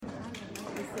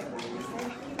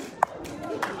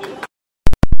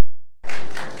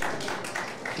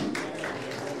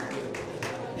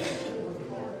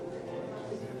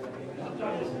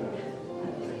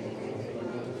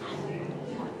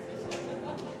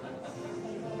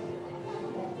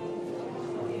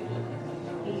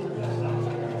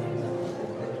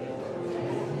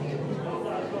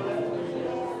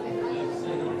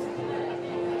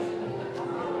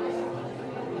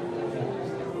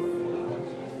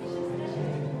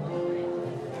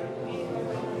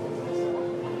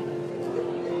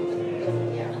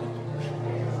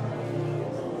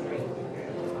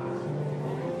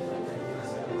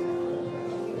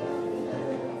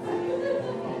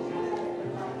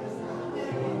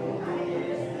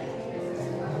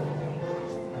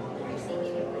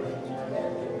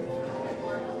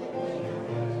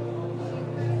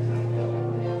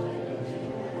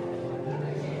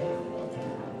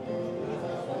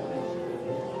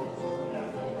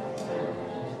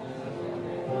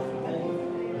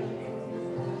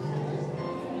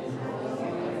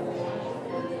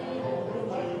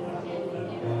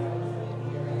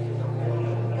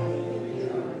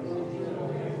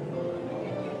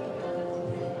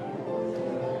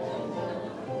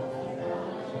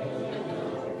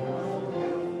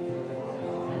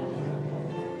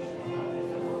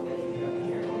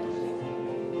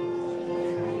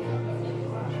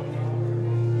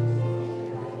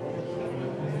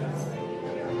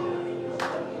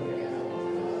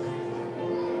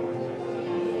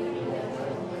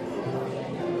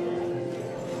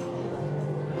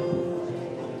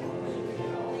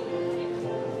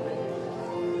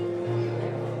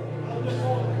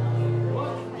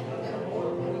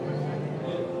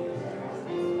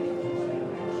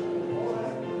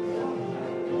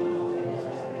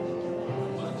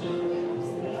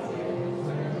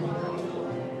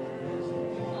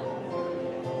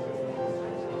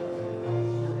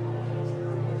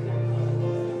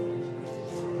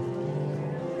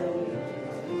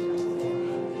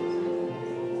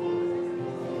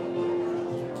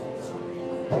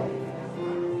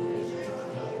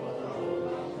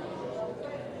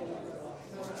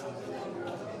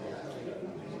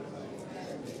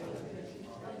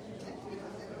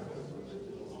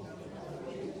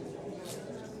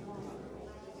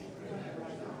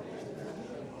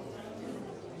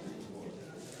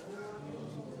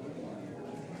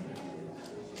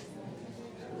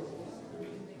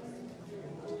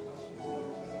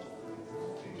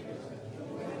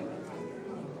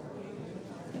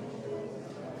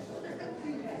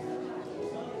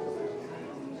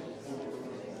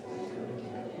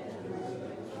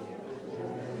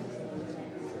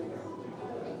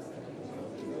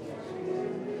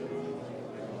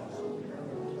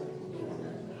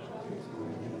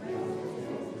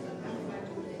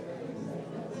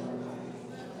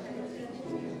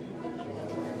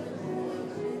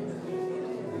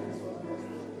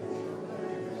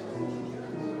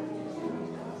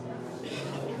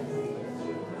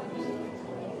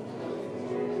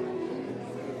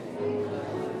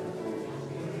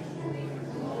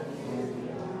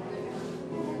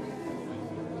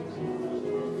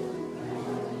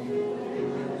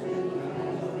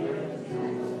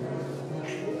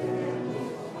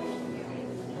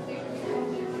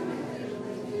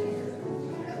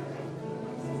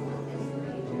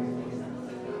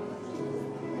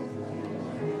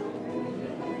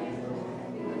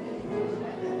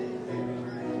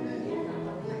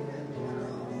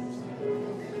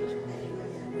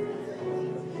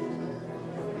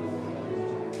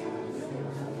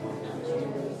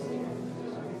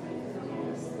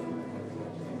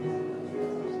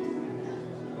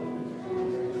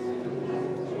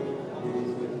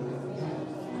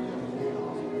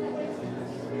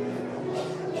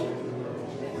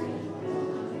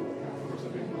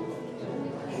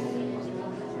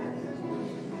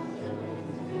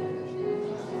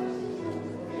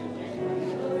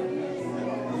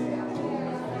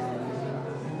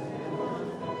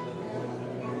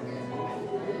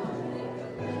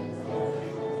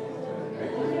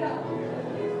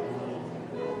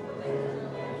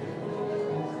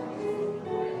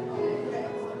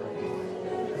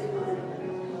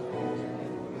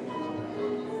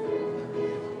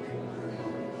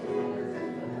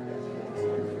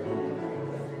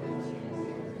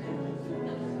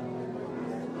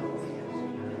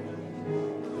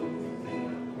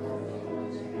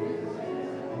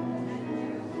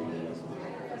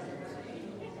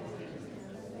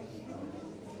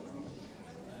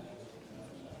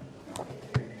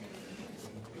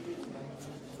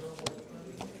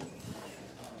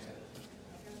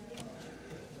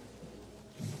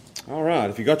All right,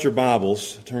 if you got your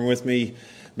Bibles, turn with me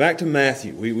back to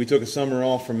Matthew. We took a summer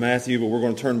off from Matthew, but we're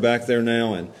going to turn back there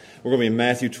now, and we're going to be in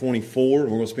Matthew 24,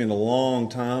 and we're going to spend a long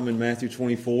time in Matthew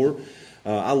 24.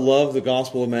 I love the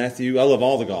Gospel of Matthew. I love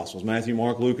all the Gospels, Matthew,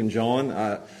 Mark, Luke, and John.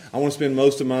 I want to spend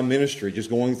most of my ministry just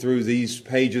going through these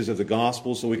pages of the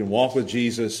Gospel so we can walk with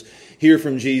Jesus, hear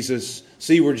from Jesus,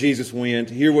 see where Jesus went,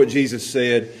 hear what Jesus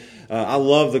said. I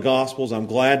love the Gospels. I'm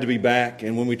glad to be back,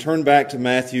 and when we turn back to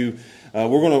Matthew, we're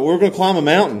going to climb a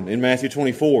mountain in Matthew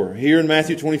 24. Here in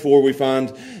Matthew 24, we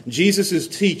find Jesus'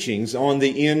 teachings on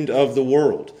the end of the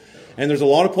world. And there's a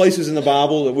lot of places in the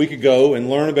Bible that we could go and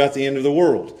learn about the end of the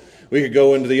world. We could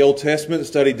go into the Old Testament and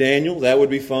study Daniel. That would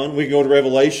be fun. We could go to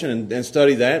Revelation and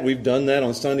study that. We've done that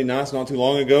on Sunday nights not too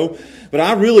long ago. But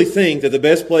I really think that the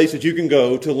best place that you can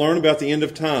go to learn about the end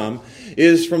of time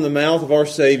is from the mouth of our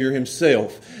Savior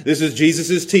Himself. This is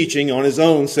Jesus' teaching on His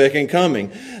own second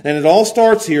coming. And it all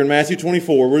starts here in Matthew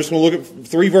 24. We're just going to look at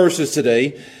 3 verses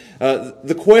today.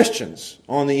 The questions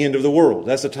on the end of the world.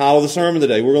 That's the title of the sermon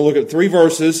today. We're going to look at 3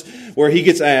 verses where He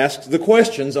gets asked the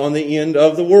questions on the end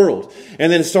of the world.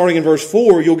 And then starting in verse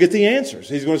 4, you'll get the answers.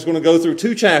 He's just going to go through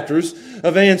 2 chapters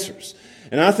of answers.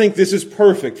 And I think this is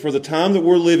perfect for the time that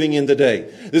we're living in today.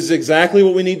 This is exactly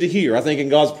what we need to hear. I think in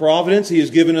God's providence, He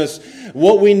has given us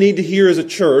what we need to hear as a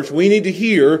church. We need to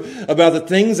hear about the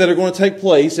things that are going to take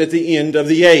place at the end of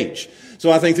the age. So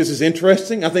I think this is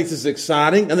interesting. I think this is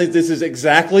exciting. I think this is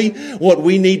exactly what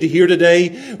we need to hear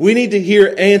today. We need to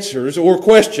hear answers or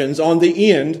questions on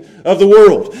the end of the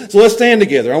world. So let's stand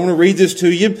together. I want to read this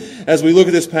to you as we look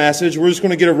at this passage. We're just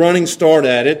going to get a running start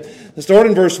at it. Let's start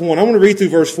in verse 1. I want to read through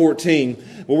verse 14.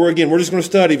 But we're just going to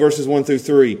study verses 1 through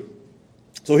 3.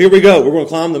 So here we go. We're going to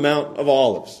climb the Mount of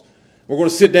Olives. We're going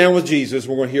to sit down with Jesus.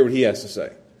 We're going to hear what He has to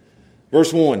say.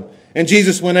 Verse 1. And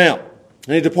Jesus went out.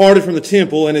 And He departed from the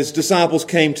temple, and His disciples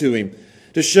came to Him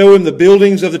to show Him the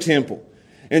buildings of the temple.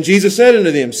 And Jesus said unto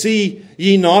them, See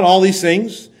ye not all these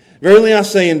things? Verily I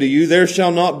say unto you, there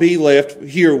shall not be left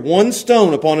here one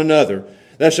stone upon another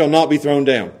that shall not be thrown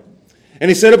down.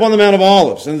 And He sat upon the Mount of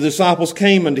Olives, and the disciples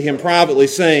came unto Him privately,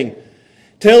 saying,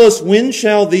 Tell us, when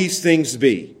shall these things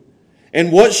be?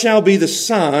 And what shall be the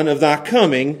sign of Thy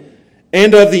coming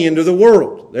and of the end of the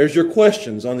world? There's your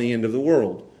questions on the end of the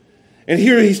world. And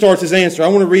here He starts His answer. I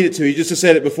want to read it to you just to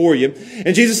set it before you.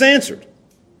 And Jesus answered.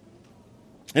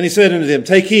 And He said unto them,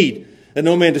 Take heed that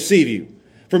no man deceive you.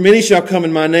 For many shall come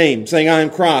in my name, saying, I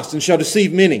am Christ, and shall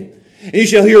deceive many. And you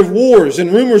shall hear of wars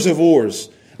and rumors of wars.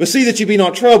 But see that you be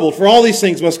not troubled, for all these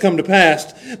things must come to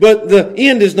pass. But the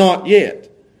end is not yet.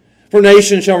 For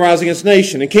nation shall rise against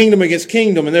nation, and kingdom against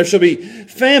kingdom. And there shall be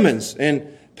famines and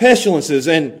pestilences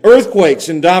and earthquakes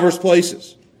in divers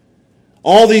places.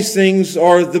 All these things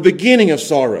are the beginning of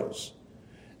sorrows.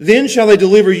 Then shall they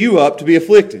deliver you up to be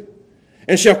afflicted,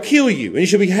 and shall kill you, and you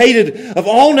shall be hated of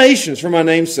all nations for my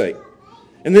name's sake.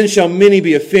 And then shall many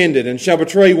be offended, and shall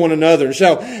betray one another, and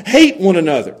shall hate one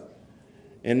another.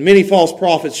 And many false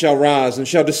prophets shall rise, and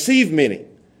shall deceive many.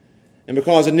 And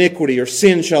because iniquity or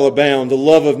sin shall abound, the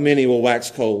love of many will wax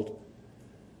cold.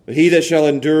 But he that shall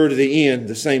endure to the end,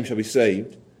 the same shall be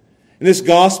saved. And this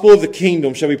gospel of the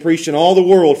kingdom shall be preached in all the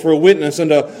world for a witness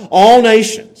unto all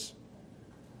nations.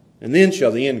 And then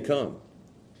shall the end come.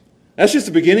 That's just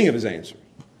the beginning of His answer.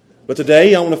 But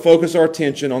today I want to focus our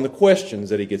attention on the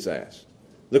questions that He gets asked.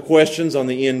 The questions on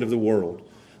the end of the world.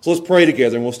 So let's pray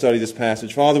together and we'll study this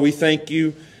passage. Father, we thank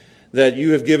You that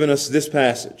You have given us this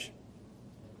passage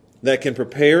that can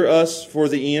prepare us for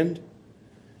the end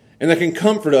and that can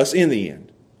comfort us in the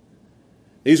end.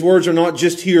 These words are not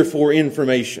just here for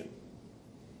information.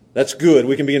 That's good.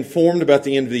 We can be informed about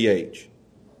the end of the age.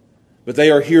 But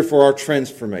they are here for our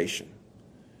transformation.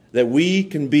 That we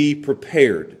can be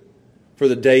prepared for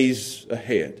the days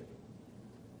ahead.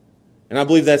 And I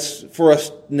believe that's for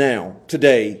us now,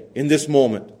 today, in this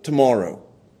moment, tomorrow.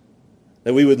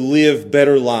 That we would live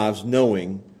better lives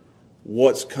knowing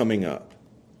what's coming up.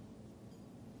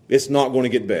 It's not going to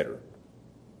get better.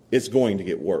 It's going to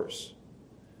get worse.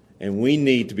 And we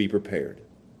need to be prepared.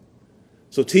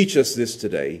 So teach us this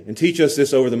today, and teach us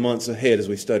this over the months ahead as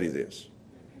we study this.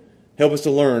 Help us to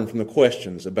learn from the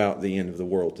questions about the end of the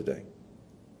world today.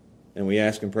 And we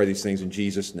ask and pray these things in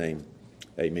Jesus' name.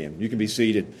 Amen. You can be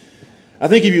seated. I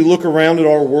think if you look around at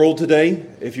our world today,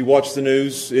 if you watch the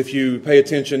news, if you pay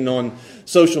attention on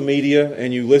social media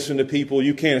and you listen to people,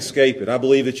 you can't escape it. I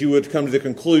believe that you would come to the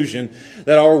conclusion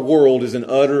that our world is in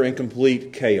utter and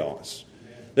complete chaos.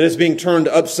 that it's being turned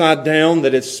upside down,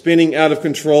 that it's spinning out of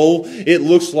control. It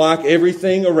looks like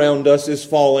everything around us is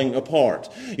falling apart.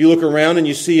 You look around and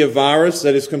you see a virus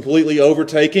that is completely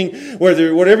overtaking,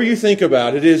 whatever you think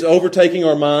about, it is overtaking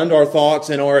our mind, our thoughts,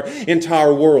 and our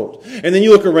entire world. And then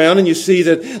you look around and you see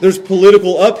that there's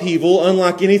political upheaval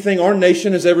unlike anything our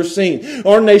nation has ever seen.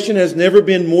 Our nation has never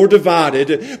been more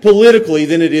divided politically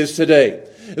than it is today.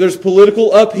 There's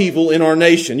political upheaval in our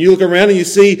nation. You look around and you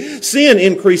see sin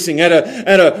increasing at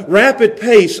a rapid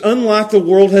pace unlike the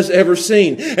world has ever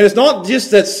seen. And it's not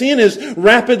just that sin is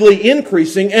rapidly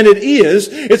increasing, and it is.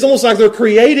 It's almost like they're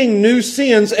creating new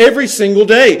sins every single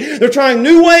day. They're trying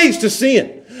new ways to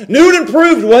sin. New and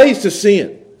improved ways to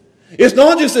sin. It's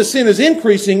not just that sin is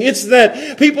increasing, it's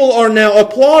that people are now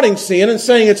applauding sin and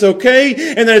saying it's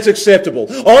okay and that it's acceptable.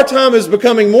 Our time is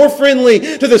becoming more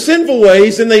friendly to the sinful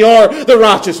ways than they are the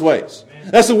righteous ways.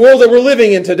 That's the world that we're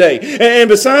living in today. And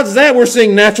besides that, we're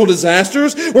seeing natural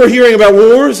disasters. We're hearing about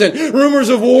wars and rumors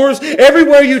of wars.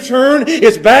 Everywhere you turn,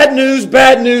 it's bad news,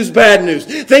 bad news, bad news.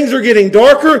 Things are getting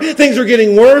darker. Things are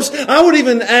getting worse. I would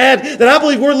even add that I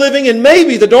believe we're living in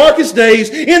maybe the darkest days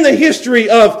in the history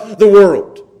of the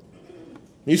world.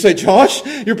 You say, Josh,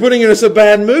 you're putting us in a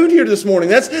bad mood here this morning.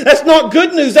 That's not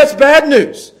good news. That's bad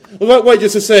news. Wait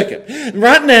just a second.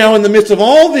 Right now, in the midst of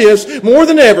all this, more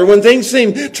than ever, when things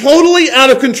seem totally out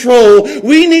of control,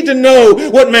 we need to know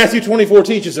what Matthew 24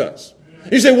 teaches us.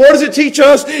 You say, what does it teach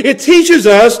us? It teaches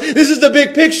us, this is the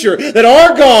big picture, that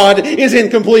our God is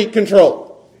in complete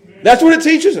control. That's what it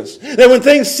teaches us. That when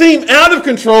things seem out of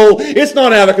control, it's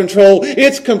not out of control.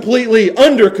 It's completely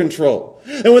under control.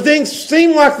 And when things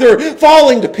seem like they're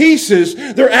falling to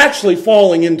pieces, they're actually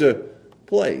falling into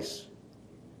place.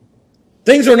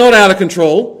 Things are not out of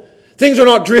control. Things are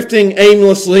not drifting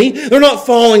aimlessly. They're not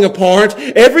falling apart.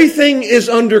 Everything is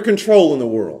under control in the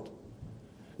world.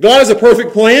 God has a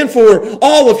perfect plan for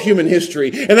all of human history.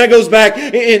 And that goes back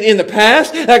in the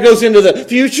past. That goes into the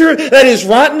future. That is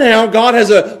right now, God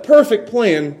has a perfect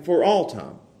plan for all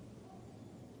time.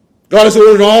 God has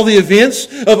ordered all the events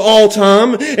of all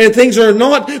time, and things are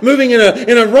not moving in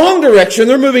a wrong direction.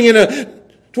 They're moving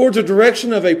towards a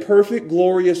direction of a perfect,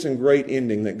 glorious, and great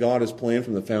ending that God has planned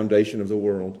from the foundation of the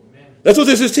world. That's what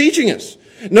this is teaching us.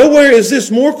 Nowhere is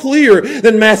this more clear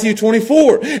than Matthew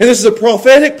 24. And this is a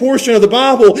prophetic portion of the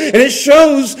Bible, and it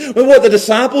shows what the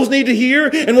disciples need to hear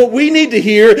and what we need to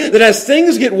hear, that as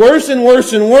things get worse and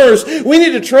worse and worse, we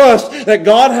need to trust that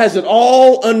God has it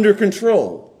all under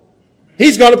control.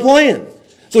 He's got a plan.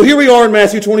 So here we are in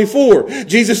Matthew 24.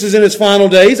 Jesus is in his final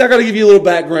days. I got to give you a little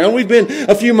background. We've been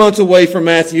a few months away from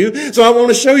Matthew, so I want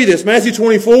to show you this. Matthew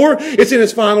 24, it's in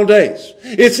his final days.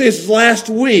 It's his last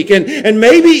week, and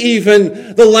maybe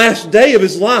even the last day of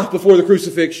his life before the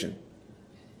crucifixion.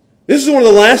 This is one of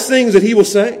the last things that he will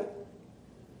say.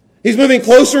 He's moving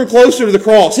closer and closer to the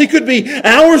cross. He could be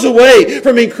hours away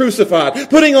from being crucified,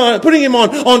 putting him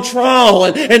on trial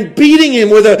and beating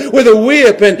him with a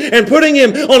whip and putting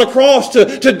him on a cross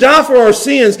to die for our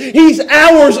sins. He's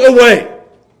hours away.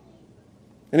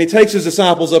 And he takes his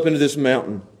disciples up into this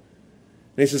mountain.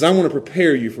 And he says, I want to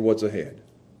prepare you for what's ahead.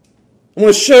 I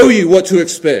want to show you what to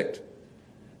expect.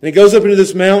 And he goes up into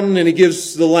this mountain and he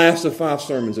gives the last of 5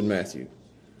 sermons in Matthew.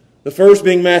 The first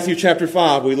being Matthew chapter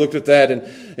 5. We looked at that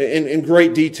in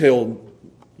great detail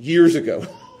years ago.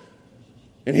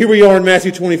 And here we are in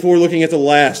Matthew 24 looking at the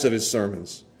last of his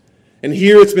sermons. And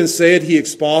here it's been said he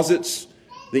exposits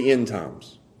the end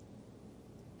times.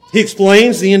 He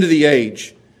explains the end of the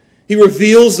age. He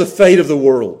reveals the fate of the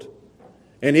world.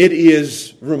 And it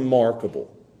is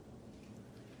remarkable.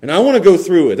 And I want to go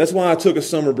through it. That's why I took a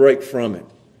summer break from it.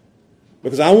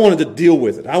 Because I wanted to deal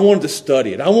with it. I wanted to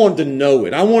study it. I wanted to know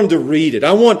it. I wanted to read it.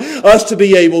 I want us to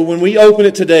be able, when we open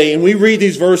it today and we read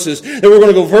these verses, that we're going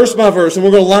to go verse by verse and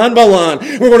we're going to line by line.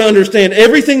 We're going to understand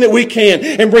everything that we can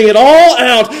and bring it all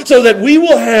out so that we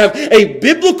will have a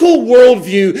biblical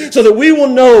worldview, so that we will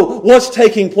know what's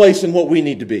taking place and what we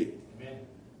need to be. Amen.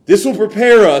 This will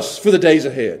prepare us for the days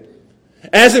ahead,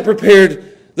 as it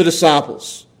prepared the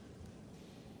disciples.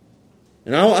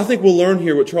 And I think we'll learn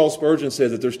here what Charles Spurgeon said,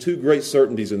 that there's 2 great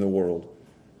certainties in the world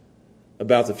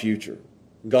about the future.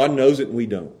 God knows it and we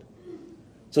don't.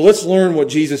 So let's learn what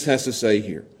Jesus has to say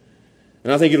here.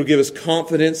 And I think it'll give us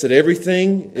confidence that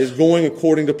everything is going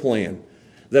according to plan,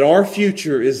 that our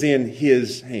future is in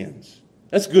His hands.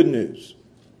 That's good news.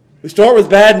 We start with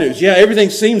bad news. Yeah,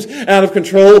 everything seems out of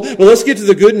control, but let's get to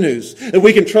the good news, that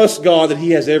we can trust God that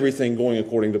He has everything going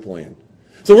according to plan.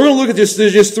 So we're going to look at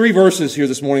just 3 verses here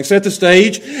this morning. Set the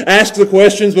stage, ask the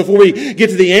questions before we get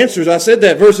to the answers. I said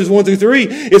that verses 1 through 3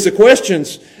 is the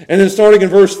questions, and then starting in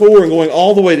verse 4 and going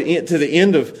all the way to the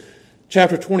end of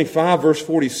chapter 25, verse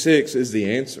 46 is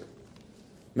the answer.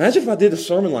 Imagine if I did a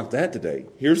sermon like that today.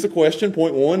 Here's the question,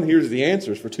 point 1. Here's the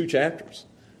answers for 2 chapters.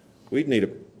 We'd need a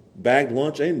bagged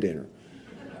lunch and dinner.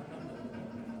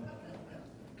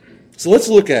 So let's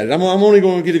look at it. I'm only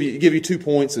going to give you 2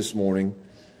 points this morning.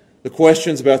 The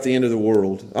questions about the end of the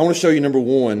world. I want to show you, number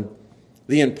 1,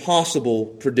 the impossible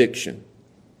prediction.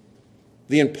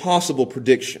 The impossible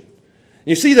prediction.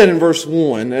 You see that in verse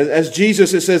 1. As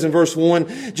Jesus, it says in verse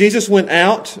 1, Jesus went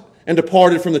out and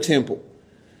departed from the temple.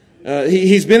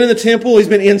 He's been in the temple, he's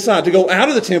been inside. To go out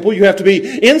of the temple, you have to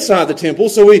be inside the temple.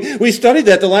 So we studied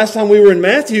that the last time we were in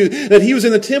Matthew, that he was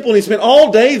in the temple and he spent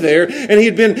all day there, and he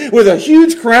had been with a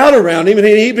huge crowd around him, and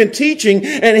he'd been teaching,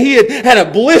 and he had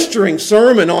a blistering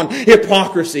sermon on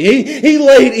hypocrisy. He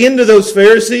laid into those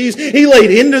Pharisees, he laid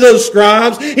into those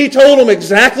scribes, he told them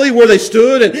exactly where they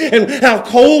stood and how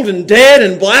cold and dead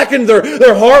and blackened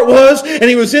their heart was, and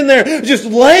he was in there just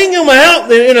laying them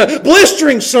out in a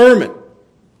blistering sermon.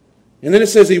 And then it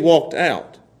says he walked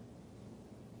out.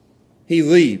 He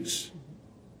leaves.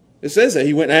 It says that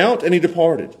he went out and he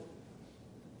departed.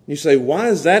 You say, why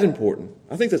is that important?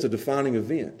 I think that's a defining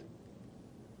event.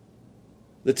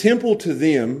 The temple to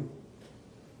them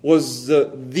was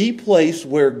the place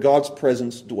where God's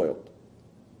presence dwelt.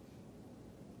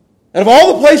 Out of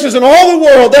all the places in all the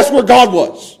world, that's where God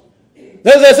was.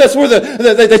 That's where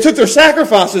they took their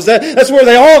sacrifices. That's where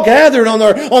they all gathered on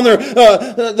their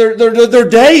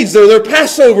days, their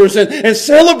Passovers, and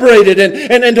celebrated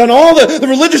and done all the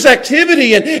religious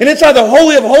activity. And inside the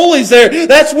Holy of Holies there,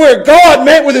 that's where God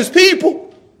met with His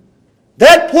people.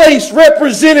 That place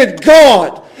represented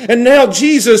God. And now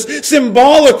Jesus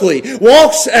symbolically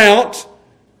walks out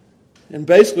and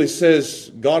basically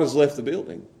says, God has left the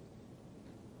building.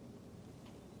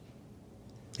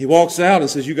 He walks out and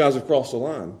says, you guys have crossed the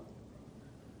line.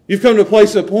 You've come to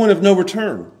a point of no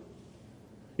return.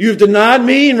 You've denied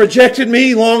me and rejected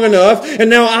me long enough, and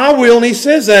now I will. And he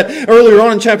says that earlier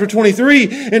on in chapter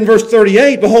 23 in verse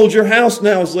 38, behold, your house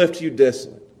now is left to you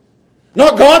desolate.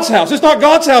 Not God's house. It's not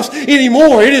God's house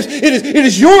anymore. It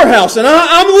is your house, and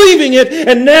I'm leaving it,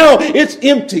 and now it's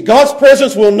empty. God's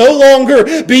presence will no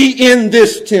longer be in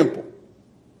this temple.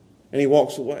 And he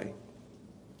walks away.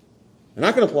 And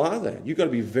I can apply that. You've got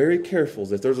to be very careful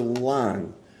that there's a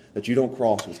line that you don't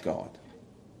cross with God.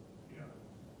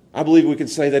 I believe we can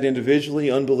say that individually,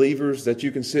 unbelievers, that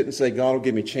you can sit and say, God will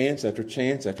give me chance after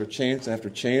chance after chance after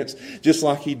chance, just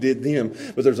like He did them.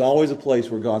 But there's always a place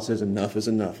where God says, enough is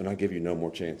enough, and I give you no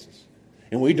more chances.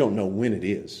 And we don't know when it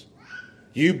is.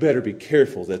 You better be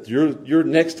careful that your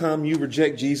next time you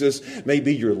reject Jesus may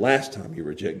be your last time you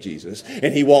reject Jesus,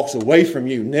 and He walks away from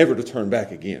you, never to turn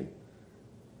back again.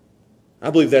 I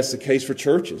believe that's the case for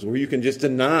churches, where you can just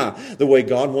deny the way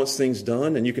God wants things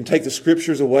done, and you can take the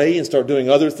Scriptures away and start doing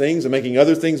other things and making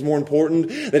other things more important.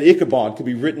 That Ichabod could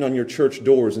be written on your church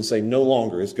doors and say, no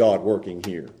longer is God working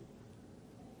here.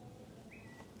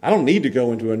 I don't need to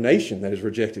go into a nation that has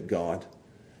rejected God,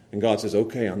 and God says,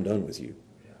 okay, I'm done with you.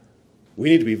 We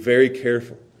need to be very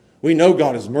careful. We know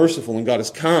God is merciful and God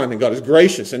is kind and God is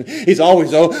gracious, and He's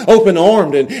always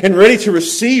open-armed and ready to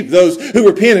receive those who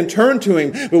repent and turn to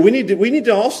Him. But we need to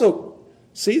also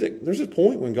see that there's a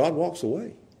point when God walks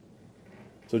away.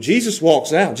 So Jesus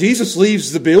walks out. Jesus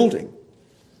leaves the building.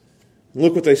 And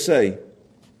look what they say.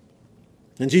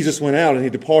 And Jesus went out and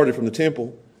He departed from the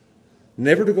temple,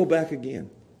 never to go back again.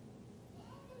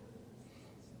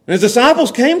 And His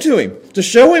disciples came to Him to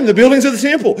show Him the buildings of the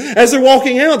temple. As they're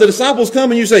walking out, the disciples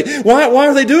come and you say, why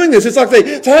are they doing this? It's like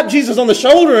they tap Jesus on the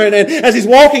shoulder and as He's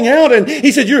walking out, and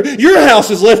He said, your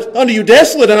house is left unto you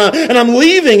desolate, and I'm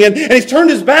leaving. And He's turned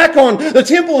His back on the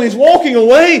temple and He's walking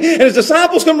away. And His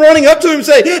disciples come running up to Him and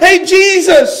say, hey,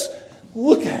 Jesus,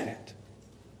 look at it.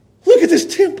 Look at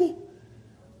this temple.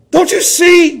 Don't you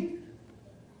see?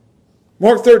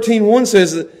 Mark 13:1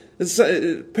 says, it's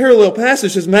a parallel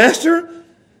passage says, Master,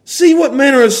 see what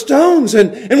manner of stones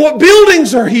and what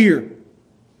buildings are here.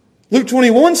 Luke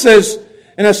 21 says,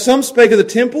 and as some spake of the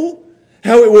temple,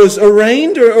 how it was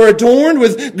arranged or adorned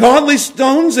with goodly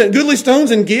stones and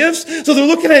gifts. So they're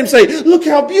looking at Him and say, look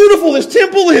how beautiful this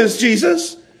temple is,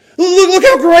 Jesus. Look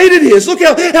how great it is. Look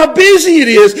how busy it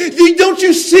is. Don't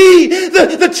you see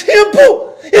the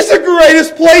temple? It's the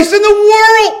greatest place in the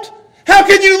world. How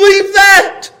can you leave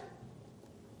that?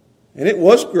 And it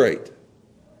was great.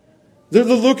 They're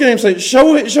looking at Him saying,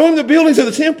 show Him the buildings of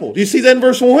the temple. Do you see that in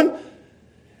verse 1?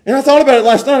 And I thought about it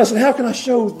last night. I said, how can I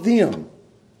show them?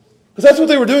 Because that's what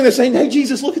they were doing. They're saying, hey,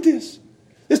 Jesus, look at this.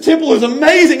 This temple is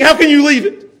amazing. How can you leave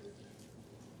it?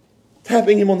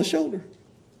 Tapping Him on the shoulder.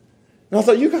 And I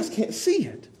thought, you guys can't see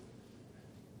it.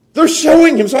 They're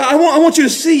showing him. So I want you to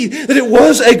see that it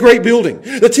was a great building.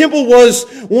 The temple was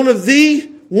one of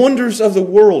the wonders of the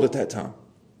world at that time.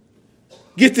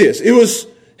 Get this.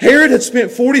 Herod had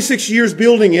spent 46 years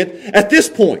building it at this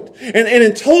point. And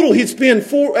in total, he'd spent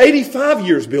 85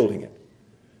 years building it.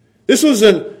 This was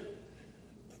an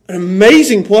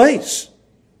amazing place.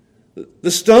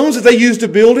 The stones that they used to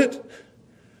build it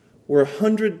were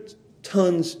 100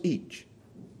 tons each.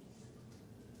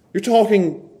 You're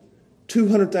talking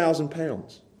 200,000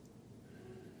 pounds.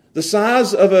 The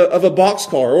size of a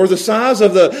boxcar, or the size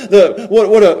of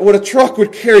what a truck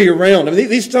would carry around. I mean,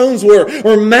 these stones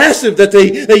were massive that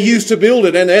they used to build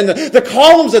it. And the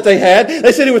columns that they had,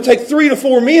 they said it would take 3 to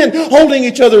 4 men holding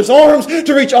each other's arms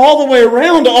to reach all the way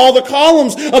around to all the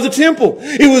columns of the temple.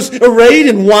 It was arrayed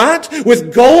in white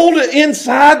with gold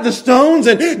inside the stones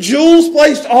and jewels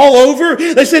placed all over.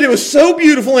 They said it was so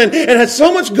beautiful and had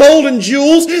so much gold and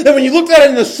jewels that when you looked at it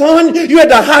in the sun, you had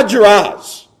to hide your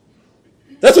eyes.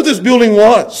 That's what this building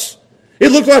was.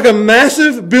 It looked like a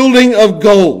massive building of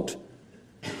gold.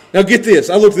 Now get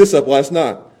this. I looked this up last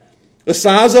night. The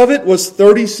size of it was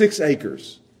 36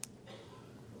 acres.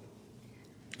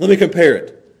 Let me compare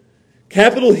it.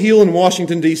 Capitol Hill in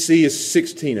Washington, D.C. is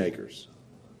 16 acres.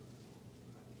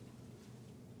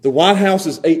 The White House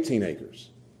is 18 acres.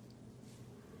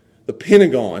 The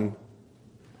Pentagon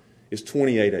is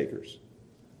 28 acres.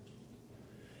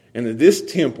 And this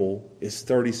temple is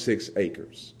 36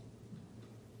 acres.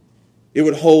 It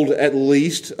would hold at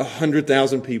least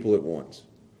 100,000 people at once.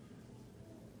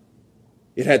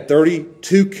 It had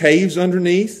 32 caves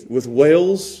underneath with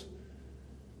wells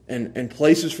and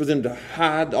places for them to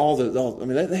hide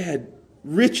they had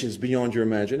riches beyond your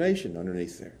imagination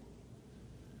underneath there.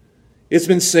 It's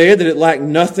been said that it lacked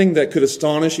nothing that could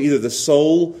astonish either the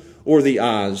soul or the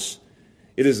eyes.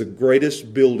 It is the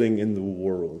greatest building in the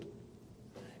world.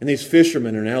 And these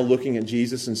fishermen are now looking at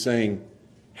Jesus and saying,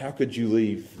 how could you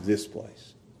leave this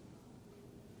place?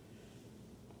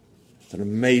 It's an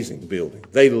amazing building.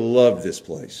 They loved this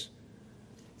place.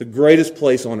 The greatest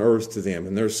place on earth to them.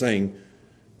 And they're saying,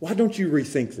 why don't you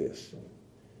rethink this?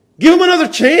 Give them another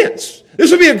chance. This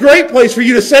would be a great place for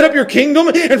you to set up your kingdom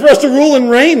and for us to rule and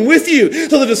reign with you.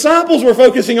 So the disciples were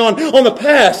focusing on the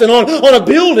past and on a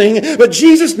building. But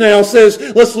Jesus now says,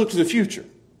 let's look to the future.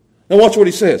 Now watch what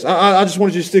he says. I just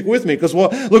wanted you to stick with me because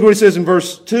look what he says in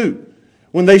verse 2.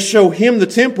 When they show him the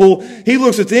temple, he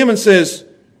looks at them and says,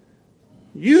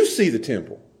 you see the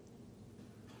temple.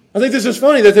 I think this is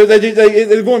funny that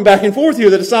they're going back and forth here.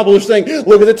 The disciples are saying,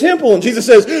 look at the temple. And Jesus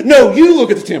says, no, you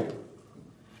look at the temple.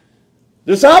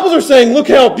 The disciples are saying, look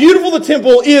how beautiful the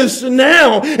temple is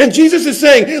now. And Jesus is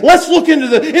saying, let's look into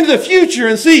the future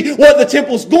and see what the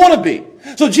temple's going to be.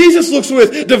 So Jesus looks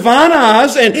with divine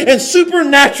eyes and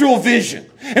supernatural vision.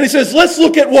 And he says, let's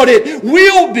look at what it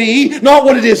will be, not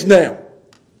what it is now.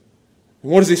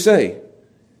 And what does he say?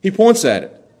 He points at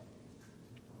it.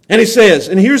 And he says,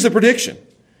 and here's the prediction.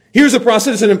 Here's the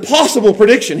process. It's an impossible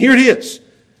prediction. Here it is.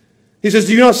 He says,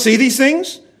 do you not see these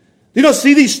things? Do you not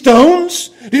see these stones?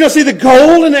 Do you not see the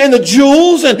gold and the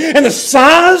jewels and the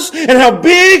size and how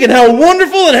big and how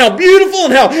wonderful and how beautiful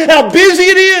and how busy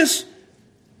it is?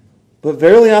 But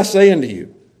verily I say unto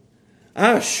you,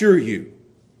 I assure you,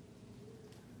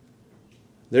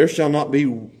 there shall not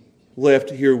be left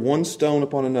here one stone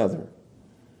upon another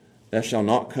that shall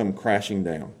not come crashing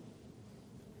down.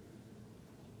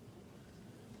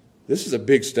 This is a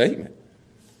big statement.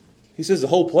 He says the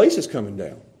whole place is coming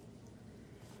down.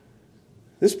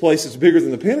 This place is bigger than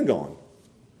the Pentagon.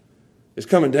 It's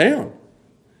coming down.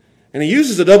 And he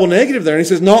uses a double negative there, and he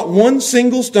says not one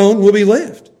single stone will be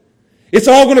left. It's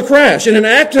all going to crash. In an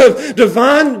act of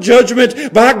divine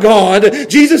judgment by God,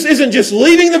 Jesus isn't just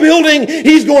leaving the building,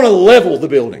 he's going to level the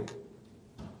building.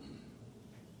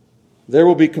 There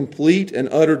will be complete and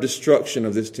utter destruction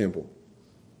of this temple.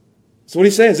 That's what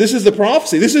he says. This is the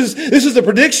prophecy. This is the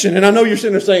prediction. And I know you're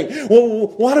sitting there saying, well,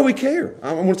 why do we care?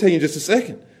 I'm going to tell you in just a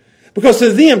second. Because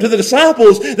to them, to the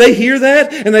disciples, they hear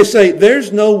that and they say,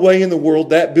 there's no way in the world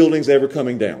that building's ever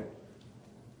coming down.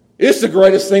 It's the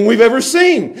greatest thing we've ever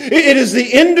seen. It is the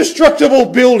indestructible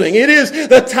building. It is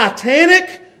the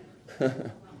Titanic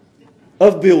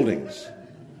of buildings.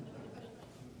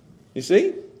 You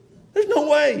see? There's no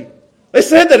way. They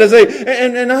said that as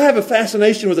and I have a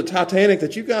fascination with the Titanic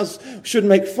that you guys should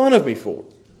make fun of me for.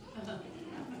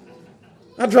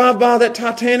 I drive by that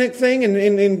Titanic thing in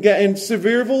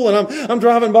Sevierville, and I'm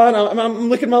driving by and I'm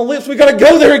licking my lips. We got to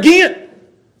go there again.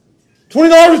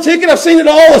 $20 a ticket. I've seen it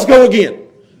all. Let's go again.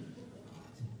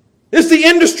 It's the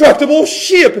indestructible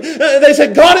ship. They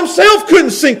said God himself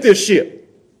couldn't sink this ship.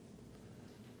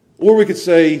 Or we could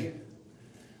say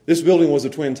This building was the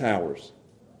Twin Towers.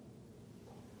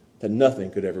 That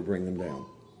nothing could ever bring them down.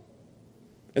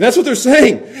 And that's what they're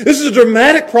saying. This is a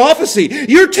dramatic prophecy.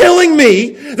 You're telling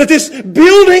me that this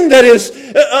building that is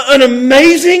an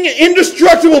amazing,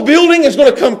 indestructible building is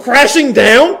going to come crashing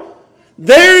down?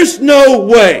 There's no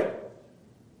way.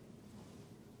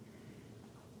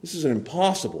 This is an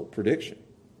impossible prediction.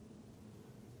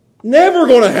 Never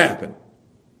going to happen.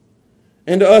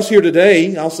 And to us here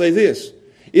today, I'll say this.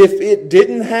 If it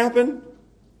didn't happen,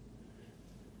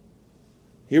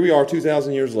 here we are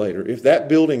 2,000 years later. If that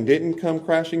building didn't come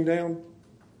crashing down,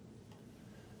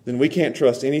 then we can't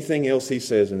trust anything else he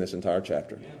says in this entire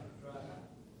chapter.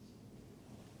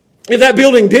 If that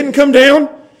building didn't come down,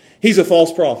 he's a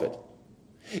false prophet.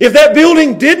 If that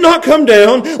building did not come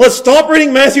down, let's stop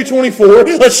reading Matthew 24,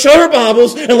 let's shut our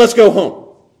Bibles, and let's go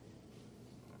home.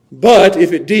 But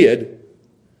if it did,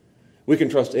 we can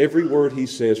trust every word he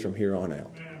says from here on out.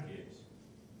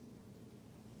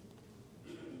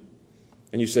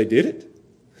 And you say, did it?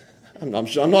 I'm not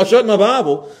shutting my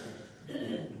Bible.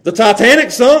 The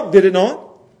Titanic sunk, did it not?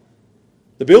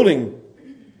 The building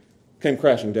came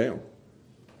crashing down.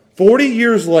 40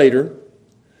 years later,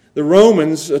 the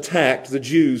Romans attacked the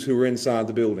Jews who were inside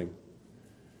the building.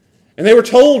 And they were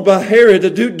told by Herod to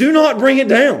do not bring it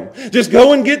down. Just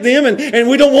go and get them, and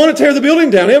we don't want to tear the building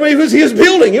down. I mean, it was his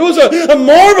building. It was a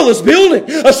marvelous building,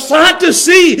 a sight to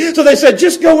see. So they said,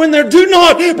 just go in there. Do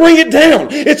not bring it down.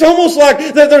 It's almost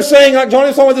like that they're saying, like Johnny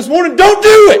was talking about this morning, don't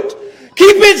do it.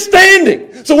 Keep it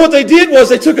standing. So what they did was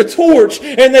they took a torch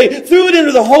and they threw it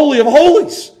into the Holy of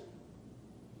Holies,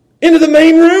 into the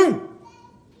main room.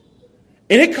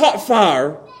 And it caught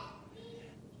fire,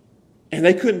 and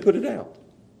they couldn't put it out.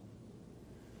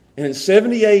 And in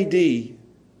 70 A.D.,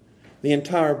 the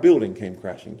entire building came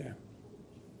crashing down.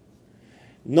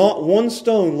 Not one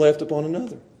stone left upon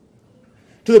another.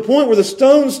 To the point where the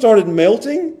stones started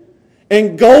melting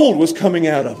and gold was coming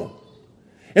out of them.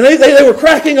 And they were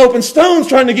cracking open stones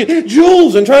trying to get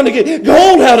jewels and trying to get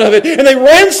gold out of it. And they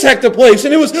ransacked the place.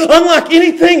 And it was unlike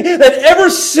anything they'd ever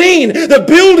seen. The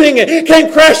building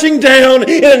came crashing down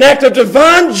in an act of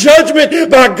divine judgment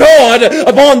by God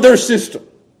upon their system.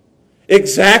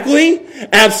 Exactly,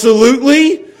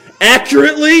 absolutely,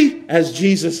 accurately, as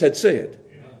Jesus had said.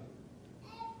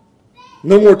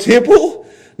 No more temple,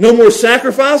 no more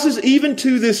sacrifices. Even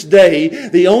to this day,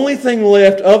 the only thing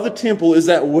left of the temple is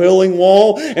that wailing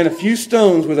wall and a few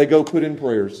stones where they go put in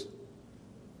prayers.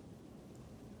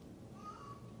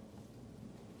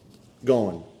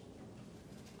 Gone.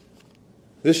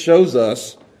 This shows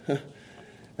us, and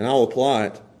I'll apply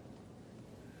it,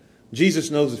 Jesus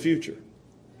knows the future.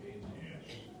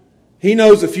 He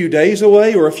knows a few days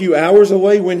away or a few hours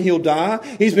away when he'll die.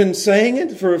 He's been saying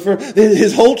it for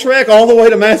his whole trek all the way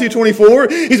to Matthew 24.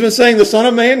 He's been saying the Son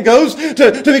of Man goes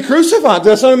to be crucified.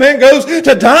 The Son of Man goes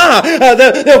to die.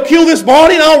 They'll kill this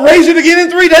body and I'll raise it again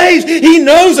in 3 days. He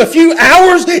knows a few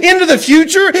hours into the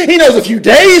future. He knows a few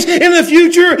days into the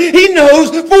future. He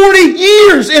knows 40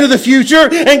 years into the future.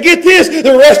 And get this,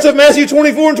 the rest of Matthew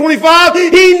 24 and 25,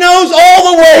 he knows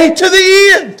all the way to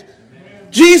the end.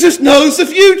 Jesus knows the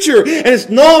future. And it's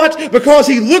not because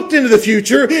he looked into the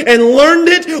future and learned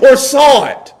it or saw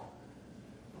it.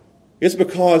 It's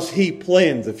because he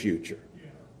planned the future.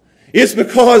 It's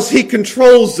because he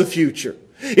controls the future.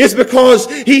 It's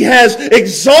because he has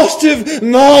exhaustive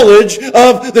knowledge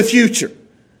of the future.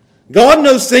 God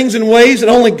knows things in ways that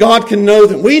only God can know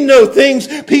them. We know things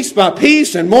piece by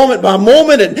piece and moment by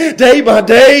moment and day by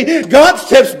day. God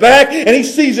steps back and he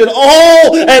sees it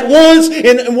all at once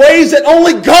in ways that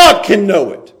only God can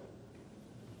know it.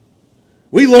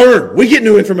 We learn. We get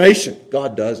new information.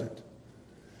 God doesn't.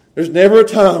 There's never a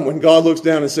time when God looks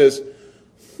down and says,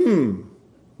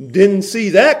 didn't see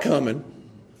that coming.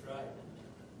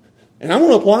 And I'm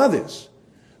going to apply this.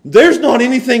 There's not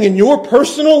anything in your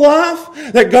personal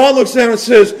life that God looks down and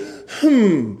says,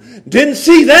 didn't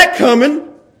see that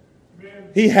coming.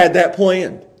 He had that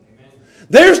planned.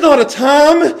 There's not a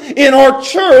time in our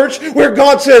church where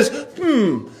God says,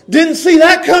 didn't see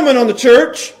that coming on the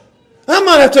church. I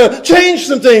might have to change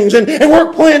some things and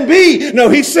work plan B. No,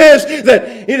 he says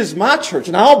that it is my church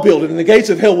and I'll build it and the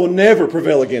gates of hell will never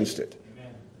prevail against it.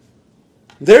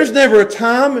 There's never a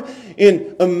time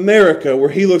in America where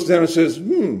he looks down and says,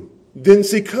 didn't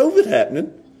see COVID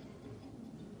happening.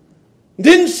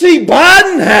 Didn't see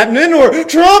Biden happening or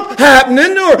Trump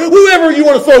happening or whoever you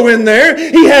want to throw in there.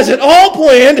 He has it all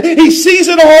planned. He sees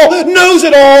it all, knows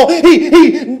it all.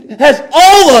 He has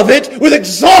all of it with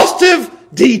exhaustive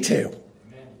detail.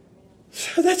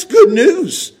 So that's good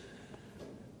news.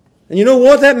 And you know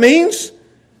what that means?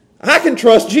 I can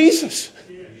trust Jesus.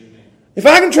 If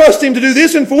I can trust Him to do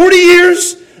this in 40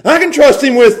 years, I can trust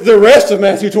Him with the rest of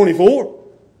Matthew 24.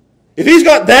 If He's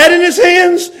got that in His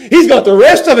hands, He's got the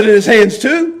rest of it in His hands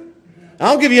too.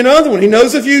 I'll give you another one. He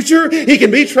knows the future. He can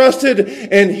be trusted,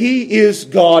 and He is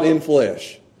God in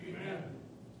flesh.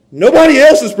 Nobody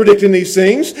else is predicting these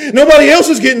things. Nobody else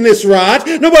is getting this right.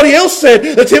 Nobody else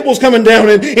said the temple's coming down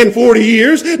in 40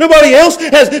 years. Nobody else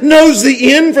knows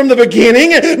the end from the beginning.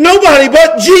 Nobody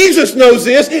but Jesus knows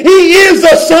this. He is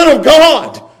the Son of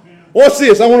God. Watch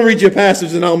this. I want to read you a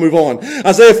passage and I'll move on.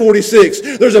 Isaiah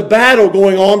 46. There's a battle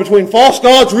going on between false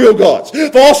gods, real gods.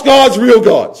 False gods, real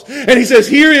gods. And he says,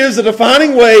 here is the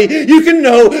defining way you can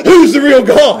know who's the real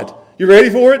God. You ready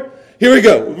for it? Here we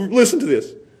go. Listen to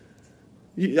this.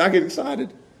 I get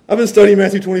excited. I've been studying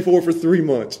Matthew 24 for 3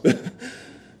 months.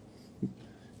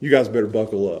 You guys better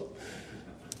buckle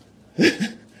up.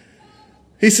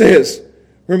 He says,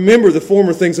 remember the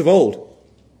former things of old.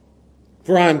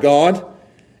 For I am God,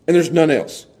 and there's none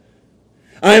else.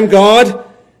 I am God,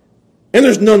 and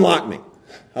there's none like me.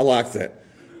 I like that.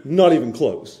 Not even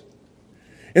close.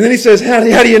 And then he says, how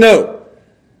do you know?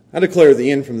 I declare the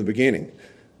end from the beginning. In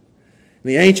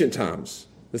the ancient times,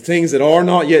 the things that are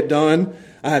not yet done,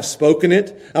 I have spoken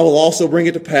it. I will also bring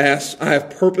it to pass. I have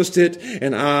purposed it,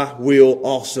 and I will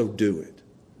also do it.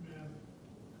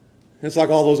 And it's like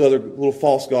all those other little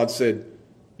false gods said,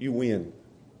 you win.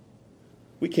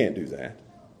 We can't do that.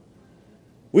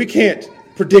 We can't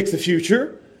predict the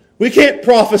future. We can't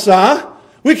prophesy.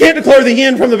 We can't declare the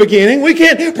end from the beginning. We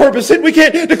can't purpose it. We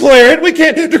can't declare it. We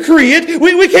can't decree it.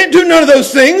 We can't do none of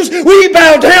those things. We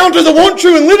bow down to the one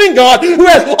true and living God who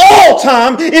has all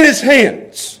time in His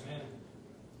hands.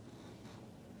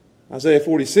 Isaiah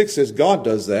 46 says God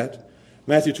does that.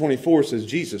 Matthew 24 says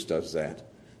Jesus does that.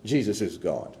 Jesus is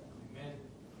God.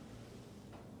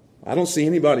 I don't see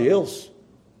anybody else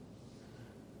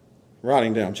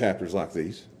writing down chapters like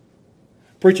these,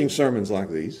 preaching sermons like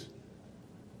these.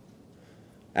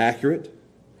 Accurate,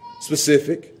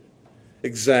 specific,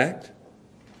 exact.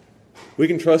 We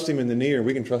can trust Him in the near,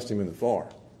 we can trust Him in the far.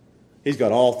 He's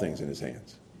got all things in His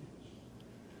hands.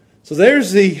 So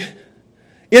there's the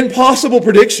impossible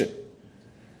prediction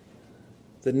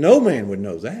that no man would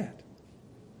know that.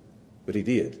 But He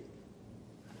did.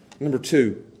 Number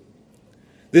 2,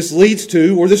 this leads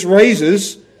to, or this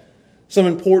raises, some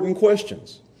important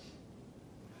questions.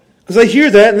 Because they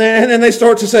hear that and they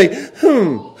start to say,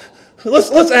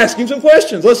 let's ask Him some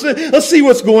questions. Let's see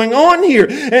what's going on here.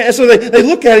 And so they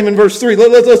look at Him in verse 3.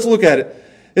 Let's look at it.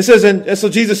 It says, and so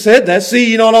Jesus said that,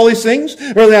 see ye not all these things?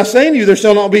 Verily I say unto you, there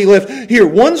shall not be left here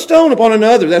one stone upon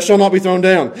another, that shall not be thrown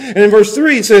down. And in verse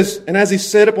 3 it says, and as He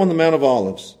sat upon the Mount of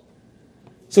Olives.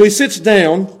 So He sits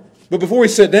down, but before He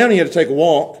sat down He had to take a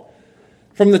walk.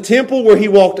 From the temple where He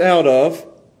walked out of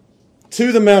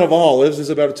to the Mount of Olives is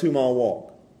about a 2-mile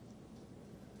walk.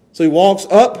 So He walks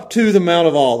up to the Mount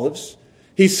of Olives.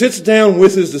 He sits down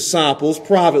with His disciples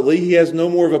privately. He has no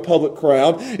more of a public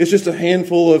crowd. It's just a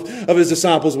handful of His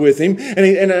disciples with Him.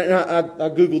 And I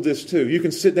Googled this too. You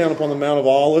can sit down upon the Mount of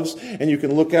Olives and you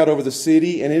can look out over the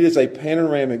city, and it is a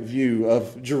panoramic view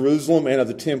of Jerusalem and of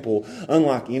the temple,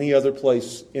 unlike any other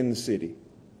place in the city.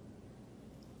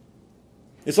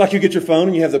 It's like you get your phone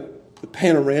and you have the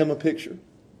panorama picture.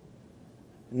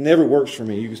 It never works for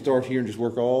me. You can start here and just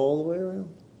work all the way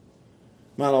around.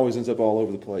 Mine always ends up all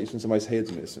over the place and somebody's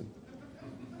head's missing.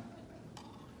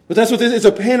 But that's what this is.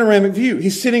 It's a panoramic view.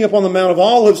 He's sitting up on the Mount of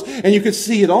Olives and you can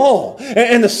see it all.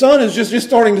 And the sun is just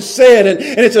starting to set. And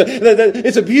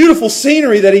it's a beautiful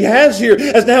scenery that He has here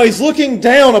as now He's looking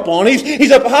down upon.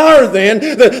 He's up higher than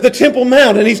the Temple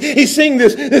Mount. And he's seeing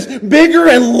this bigger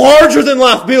and larger than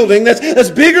life building that's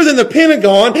bigger than the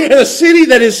Pentagon and the city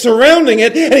that is surrounding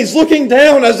it. And He's looking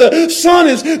down as the sun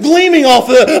is gleaming off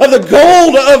of the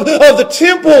gold of the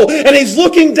temple. And He's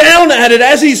looking down at it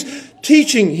as He's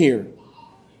teaching here.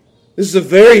 This is a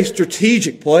very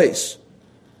strategic place.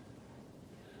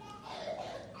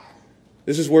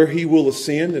 This is where He will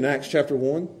ascend in Acts chapter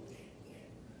 1.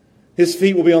 His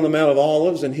feet will be on the Mount of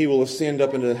Olives and He will ascend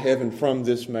up into heaven from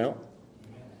this mount.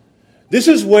 This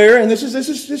is where, and this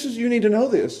is you need to know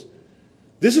this.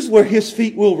 This is where His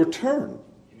feet will return.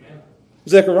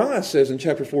 Zechariah says in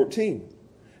chapter 14.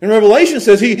 And Revelation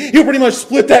says He'll pretty much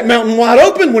split that mountain wide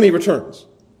open when He returns.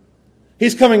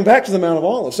 He's coming back to the Mount of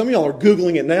Olives. Some of y'all are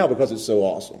Googling it now because it's so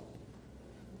awesome.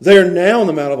 There now on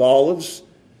the Mount of Olives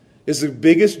is the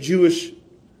biggest Jewish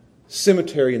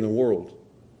cemetery in the world.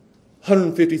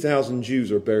 150,000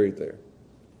 Jews are buried there.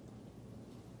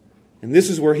 And this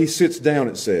is where He sits down,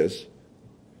 it says,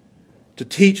 to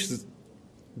teach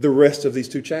the rest of these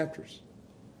 2 chapters.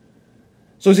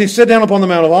 So as He sat down upon the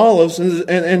Mount of Olives,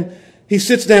 and he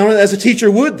sits down as a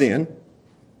teacher would then,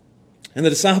 and the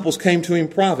disciples came to him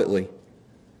privately.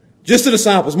 Just the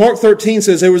disciples. Mark 13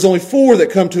 says there was only 4 that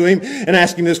come to him and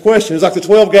asked him this question. It's like the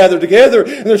 12 gathered together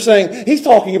and they're saying, he's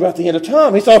talking about the end of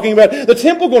time. He's talking about the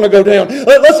temple going to go down.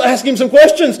 Let's ask him some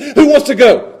questions. Who wants to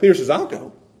go? Peter says, I'll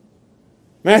go.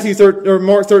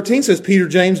 Mark 13 says Peter,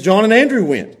 James, John, and Andrew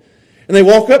went. And they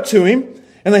walk up to him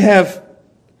and they have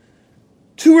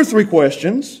 2 or 3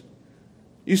 questions.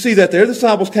 You see that there. The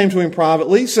disciples came to him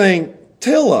privately saying,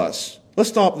 tell us. Let's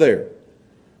stop there.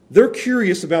 They're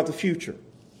curious about the future.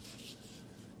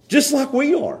 Just like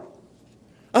we are.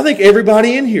 I think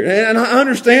everybody in here, and I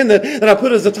understand that I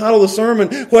put as the title of the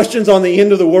sermon, Questions on the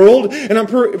End of the World, and I'm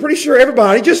pretty sure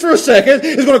everybody, just for a second,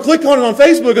 is going to click on it on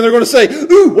Facebook and they're going to say,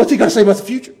 ooh, what's he got to say about the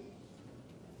future?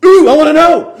 Ooh, I want to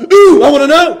know. Ooh, I want to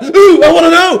know. Ooh, I want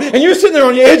to know. And you're sitting there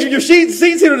on the edge of your seats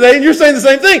here today and you're saying the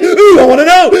same thing. Ooh, I want to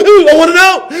know. Ooh, I want to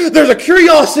know. There's a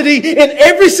curiosity in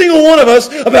every single one of us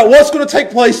about what's going to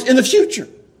take place in the future.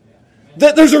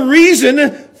 That there's a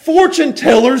reason fortune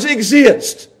tellers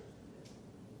exist.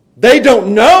 They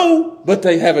don't know, but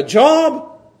they have a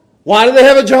job. Why do they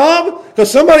have a job?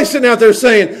 Because somebody's sitting out there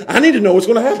saying, I need to know what's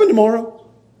going to happen tomorrow.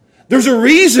 There's a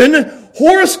reason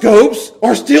horoscopes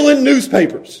are still in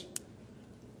newspapers.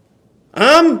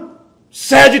 I'm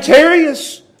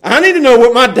Sagittarius. I need to know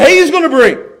what my day is going to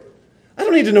bring. I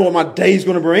don't need to know what my day is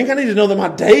going to bring. I need to know that my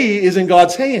day is in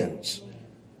God's hands.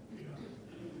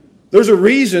 There's a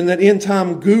reason that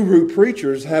end-time guru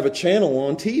preachers have a channel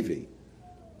on TV.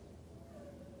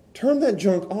 Turn that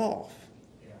junk off.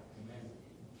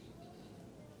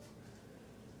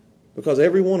 Because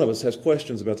every one of us has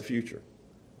questions about the future.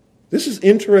 This is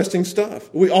interesting stuff.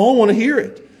 We all want to hear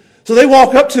it. So they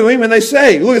walk up to him and they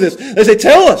say, look at this. They say,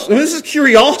 tell us. I mean, this is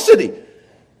curiosity.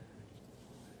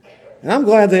 And I'm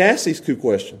glad they asked these 2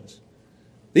 questions.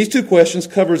 These 2 questions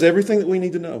covers everything that we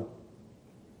need to know.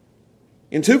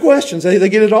 In 2 questions, they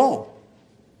get it all.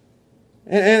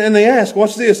 And they ask,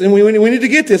 watch this, and we need to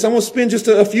get this. I'm going to spend just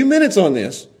a few minutes on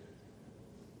this.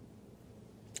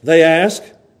 They ask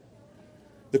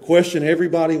the question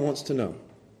everybody wants to know.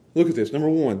 Look at this. Number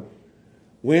 1,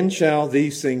 when shall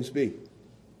these things be?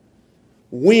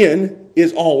 When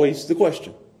is always the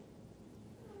question.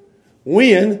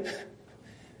 When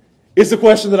is the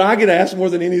question that I get asked more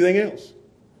than anything else.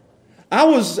 I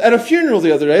was at a funeral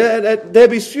the other day, at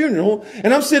Debbie's funeral,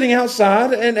 and I'm sitting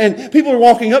outside, and people are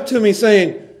walking up to me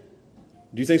saying,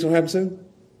 do you think it's going to happen soon?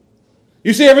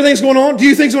 You see everything's going on? Do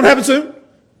you think it's going to happen soon?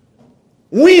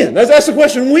 When? That's the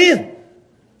question, when?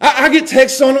 I get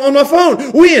texts on my phone.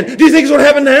 When? Do you think it's going to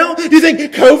happen now? Do you think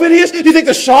COVID is? Do you think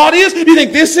the shot is? Do you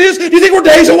think this is? Do you think we're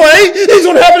days away? Do you think it's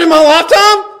going to happen in my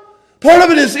lifetime? Part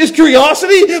of it is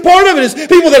curiosity. Part of it is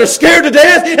people that are scared to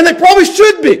death, and they probably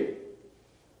should be.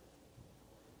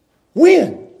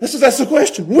 When? That's the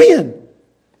question. When?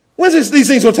 When is these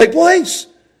things going to take place?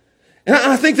 And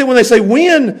I think that when they say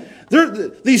when,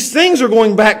 these things are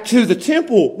going back to the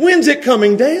temple. When's it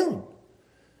coming down?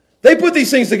 They put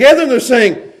these things together and they're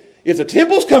saying, if the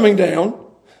temple's coming down,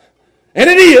 and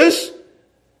it is,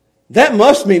 that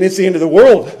must mean it's the end of the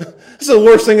world. It's the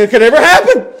worst thing that could ever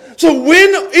happen. So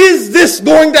when is this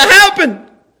going to happen?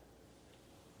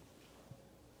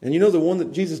 And you know the one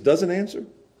that Jesus doesn't answer?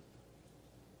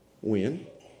 When?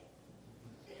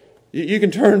 You can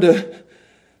turn to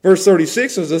verse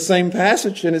 36 of the same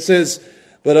passage, and it says,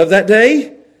 but of that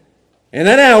day and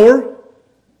that hour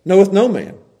knoweth no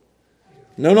man.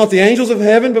 No, not the angels of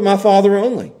heaven, but my Father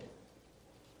only.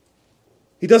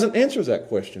 He doesn't answer that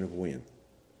question of when.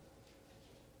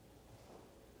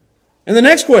 And the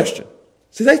next question.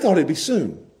 See, they thought it'd be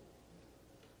soon.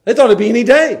 They thought it'd be any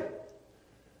day.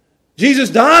 Jesus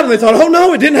died and they thought, oh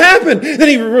no, it didn't happen. Then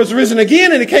he was risen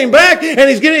again and he came back and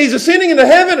he's ascending into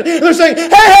heaven. And they're saying,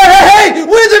 hey,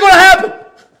 when's it going to happen?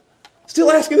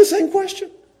 Still asking the same question.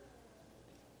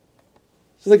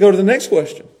 So they go to the next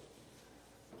question.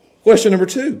 Question number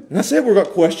 2. And I said we've got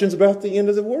questions about the end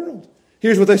of the world.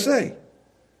 Here's what they say.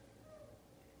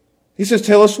 He says,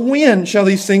 tell us when shall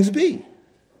these things be?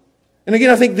 And again,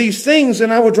 I think these things,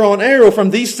 and I would draw an arrow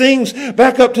from these things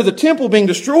back up to the temple being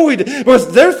destroyed,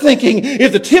 because they're thinking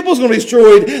if the temple's going to be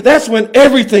destroyed, that's when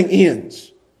everything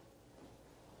ends.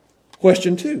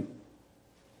 Question 2.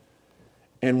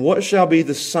 And what shall be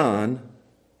the sign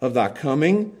of thy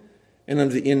coming and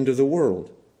of the end of the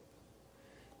world?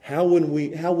 How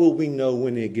will we know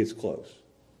when it gets close?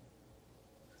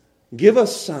 Give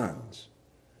us signs.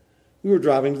 We were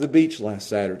driving to the beach last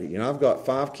Saturday, and I've got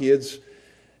 5 kids,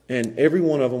 and every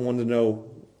one of them wanted to know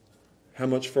how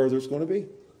much further it's going to be.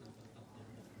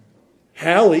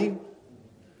 Hallie,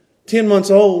 10 months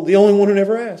old, the only one who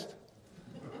never asked.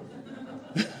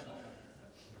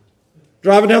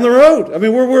 driving down the road. I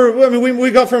mean,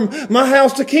 we got from my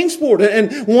house to Kingsport,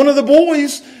 and one of the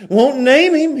boys, won't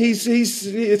name him,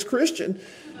 it's Christian,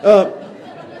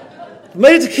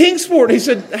 made it to Kingsport. And he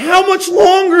said, "How much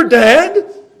longer, Dad?"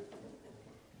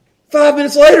 5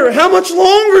 minutes later, "How much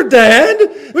longer, Dad?"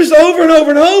 It was over and over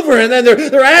and over. And then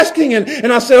they're asking,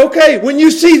 and I said, "Okay, when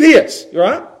you see this,"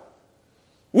 right?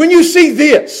 "When you see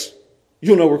this,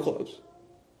 you'll know we're close.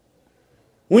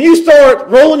 When you start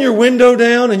rolling your window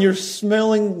down and you're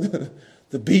smelling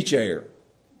the beach air,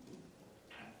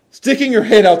 sticking your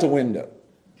head out the window,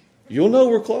 you'll know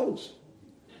we're close.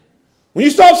 When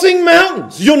you start seeing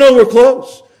mountains, you'll know we're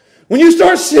close. When you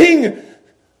start seeing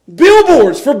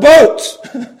billboards for boats,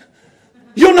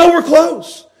 you'll know we're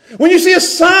close. When you see a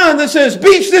sign that says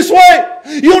beach this way,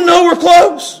 you'll know we're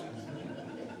close."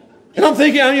 And I'm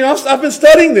thinking, I've been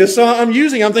studying this, so I'm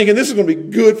thinking this is going to be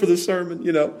good for the sermon,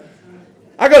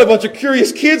 I got a bunch of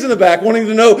curious kids in the back wanting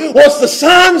to know, what's the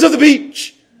signs of the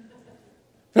beach?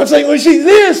 And I'm saying, well, you see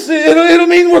this, it'll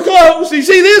mean we're close. You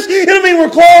see this, it'll mean we're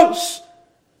close.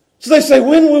 So they say,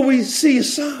 when will we see a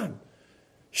sign?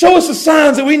 Show us the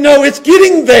signs that we know it's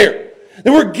getting there.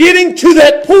 And we're getting to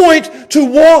that point to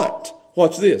what?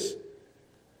 Watch this.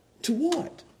 To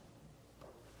what?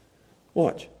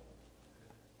 Watch.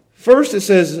 First it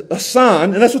says a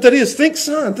sign, and that's what that is. Think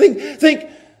sign. Think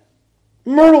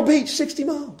Myrtle Beach, 60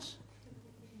 miles.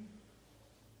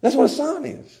 That's what a sign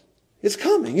is. It's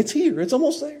coming. It's here. It's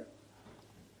almost there.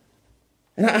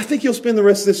 And I think you'll spend the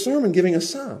rest of this sermon giving us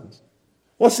signs.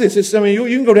 What's this? You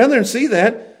can go down there and see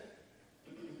that.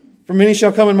 "For many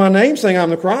shall come in my name, saying I'm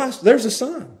the Christ." There's a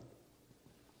sign.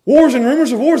 Wars and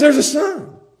rumors of wars, there's a sign.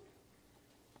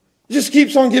 It just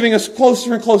keeps on giving us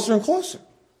closer and closer and closer.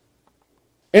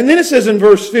 And then it says in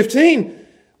verse 15,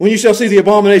 "When you shall see the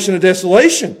abomination of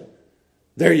desolation,"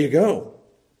 there you go.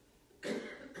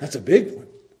 That's a big one.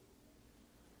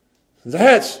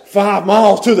 That's 5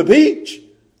 miles to the beach.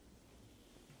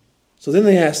 So then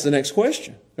they ask the next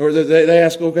question. Or they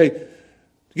ask, okay,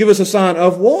 give us a sign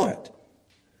of what?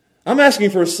 I'm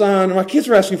asking for a sign, my kids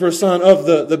are asking for a sign of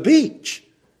the beach.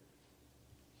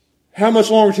 How much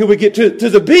longer till we get to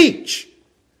the beach?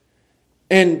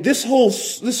 And this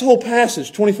whole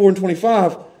passage, 24 and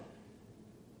 25,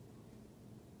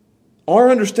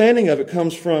 our understanding of it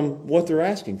comes from what they're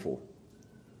asking for.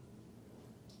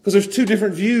 Because there's two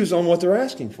different views on what they're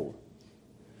asking for.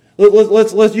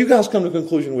 Let you guys come to a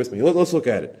conclusion with me. Let's look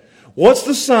at it. What's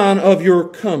the sign of your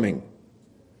coming?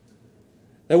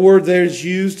 That word there is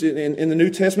used in the New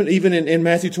Testament, even in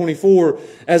Matthew 24,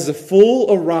 as the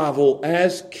full arrival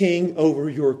as king over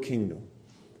your kingdom.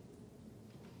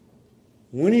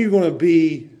 When are you going to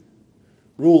be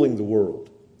ruling the world?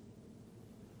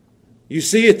 You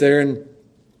see it there in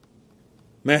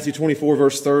Matthew 24,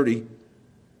 verse 30.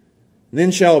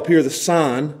 "Then shall appear the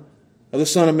sign of the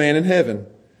Son of Man in heaven.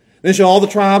 Then shall all the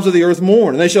tribes of the earth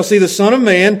mourn, and they shall see the Son of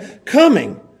Man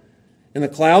coming in the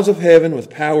clouds of heaven with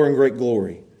power and great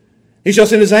glory. He shall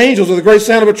send his angels with a great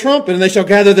sound of a trumpet, and they shall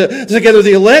gather together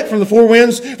the elect from the four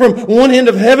winds, from one end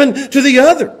of heaven to the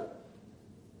other."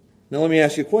 Now let me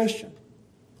ask you a question.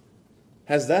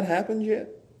 Has that happened yet?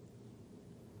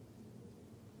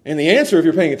 And the answer, if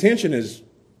you're paying attention, is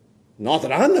not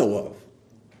that I know of.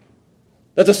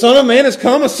 That the Son of Man has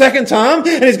come a second time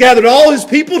and he's gathered all his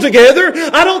people together.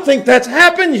 I don't think that's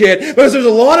happened yet, because there's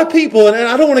a lot of people, and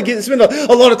I don't want to spend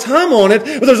a lot of time on it,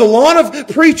 but there's a lot of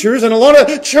preachers and a lot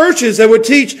of churches that would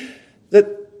teach that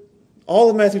all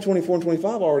of Matthew 24 and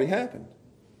 25 already happened.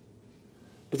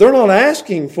 But they're not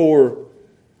asking for,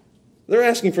 they're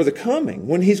asking for the coming,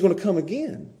 when he's going to come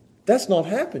again. That's not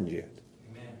happened yet.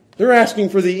 Amen. They're asking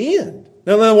for the end.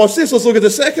 Now watch this. Let's look at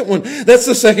the second one. That's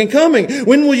the second coming.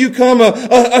 When will you come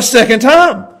a second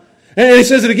time? And he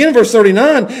says it again in verse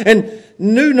 39. "And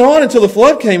knew not until the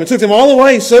flood came and took them all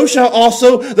away. So shall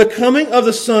also the coming of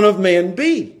the Son of Man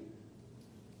be."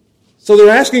 So they're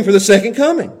asking for the second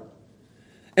coming.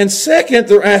 And second,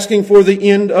 they're asking for the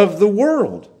end of the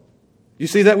world. You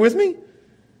see that with me? It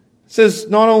says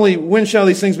not only when shall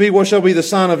these things be, what shall be the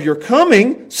sign of your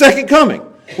coming, second coming.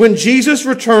 When Jesus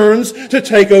returns to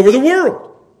take over the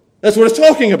world. That's what it's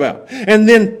talking about. And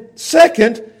then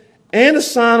second, and a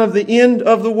sign of the end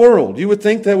of the world. You would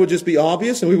think that would just be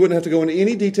obvious and we wouldn't have to go into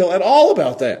any detail at all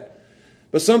about that.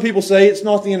 But some people say it's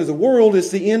not the end of the world, it's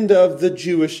the end of the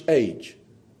Jewish age.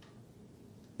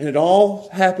 And it all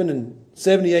happened in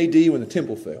 70 AD when the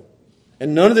temple fell.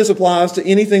 And none of this applies to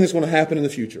anything that's going to happen in the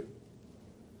future.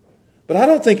 But I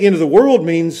don't think end of the world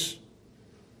means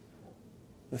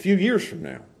a few years from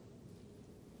now.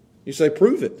 You say,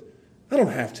 prove it. I don't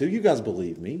have to. You guys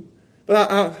believe me. But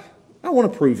I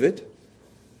want to prove it.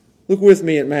 Look with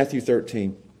me at Matthew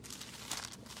 13.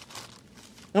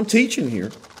 I'm teaching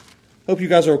here. Hope you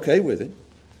guys are okay with it.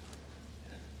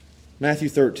 Matthew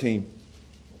 13.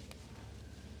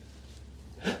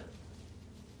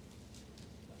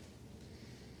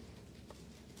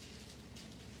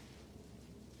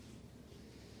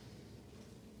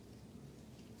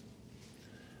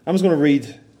 I'm just going to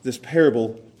read this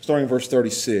parable starting in verse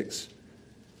 36.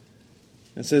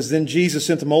 It says, Then Jesus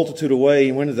sent the multitude away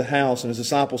and went into the house, and his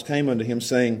disciples came unto him,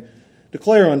 saying,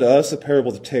 Declare unto us the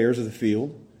parable of the tares of the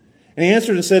field. And he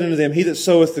answered and said unto them, He that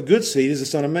soweth the good seed is the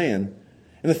Son of Man.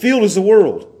 And the field is the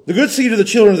world. The good seed are the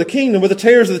children of the kingdom, but the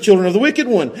tares are the children of the wicked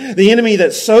one. The enemy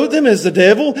that sowed them is the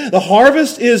devil. The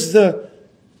harvest is the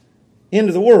end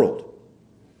of the world.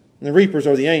 And the reapers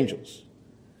are the angels.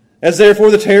 As therefore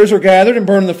the tares are gathered and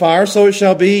burned in the fire, so it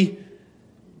shall be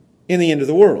in the end of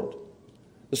the world.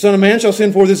 The Son of Man shall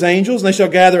send forth his angels, and they shall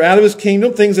gather out of his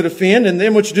kingdom things that offend, and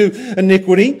them which do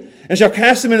iniquity, and shall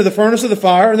cast them into the furnace of the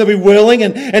fire, and there will be wailing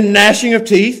and gnashing of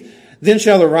teeth. Then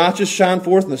shall the righteous shine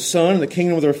forth in the sun and the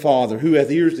kingdom of their Father. Who hath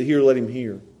ears to hear, let him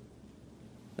hear.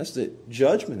 That's the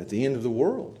judgment at the end of the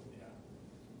world.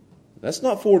 That's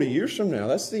not 40 years from now.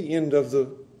 That's the end of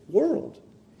the world.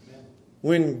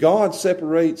 When God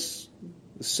separates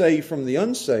the saved from the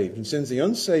unsaved and sends the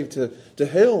unsaved to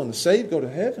hell and the saved go to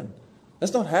heaven.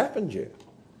 That's not happened yet.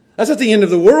 That's at the end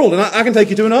of the world. And I can take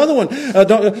you to another one.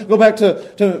 Don't go back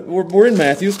to we're in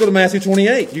Matthew. Let's go to Matthew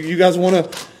 28. You guys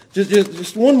want to...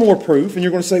 Just one more proof, and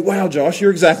you're going to say, wow, Josh, you're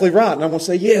exactly right. And I'm going to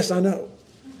say, yes, I know.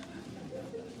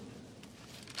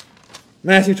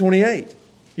 Matthew 28.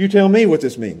 You tell me what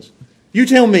this means. You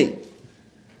tell me.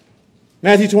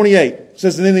 Matthew 28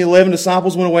 says, And then the 11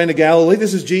 disciples went away into Galilee.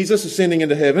 This is Jesus ascending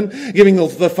into heaven, giving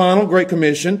the final great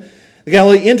commission.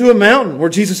 Galilee into a mountain where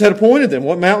Jesus had appointed them.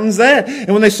 What mountain's that?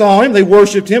 And when they saw him, they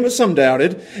worshipped him, but some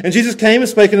doubted. And Jesus came and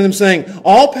spake unto them, saying,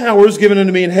 All power is given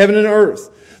unto me in heaven and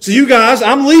earth. So you guys,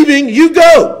 I'm leaving, you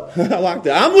go. I like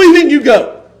that. I'm leaving, you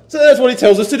go. So that's what he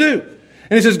tells us to do.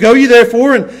 And he says, Go ye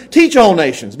therefore and teach all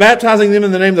nations, baptizing them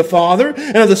in the name of the Father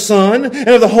and of the Son and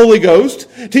of the Holy Ghost,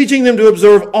 teaching them to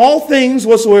observe all things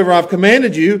whatsoever I've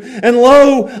commanded you. And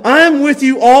lo, I am with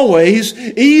you always,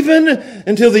 even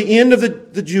until the end of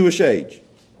the Jewish age.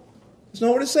 That's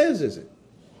not what it says, is it?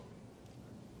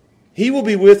 He will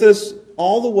be with us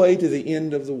all the way to the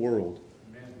end of the world.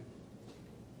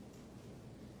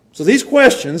 So these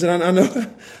questions, and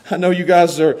I know you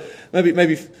guys are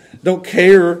maybe don't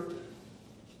care, but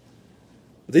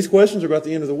these questions are about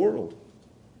the end of the world.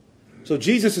 So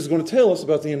Jesus is going to tell us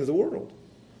about the end of the world.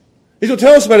 He's going to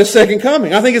tell us about his second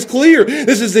coming. I think it's clear.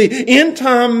 This is the end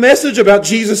time message about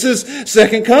Jesus'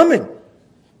 second coming.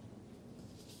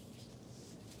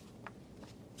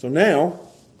 So now,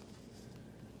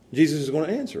 Jesus is going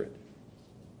to answer it.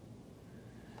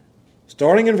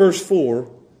 Starting in verse 4,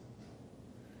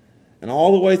 and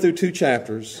all the way through 2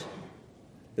 chapters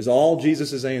is all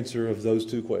Jesus' answer of those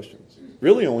 2 questions.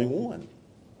 Really only one.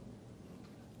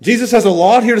 Jesus has a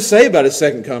lot here to say about his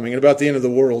second coming and about the end of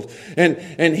the world. And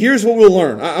here's what we'll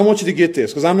learn. I want you to get this,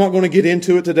 because I'm not going to get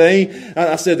into it today.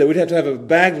 I said that we'd have to have a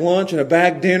bag lunch and a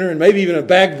bag dinner and maybe even a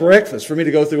bag breakfast for me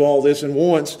to go through all this in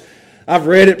once. I've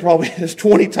read it probably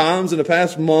 20 times in the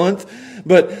past month.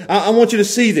 But I want you to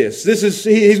see this.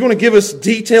 He's going to give us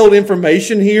detailed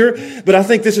information here, but I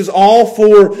think this is all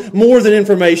for more than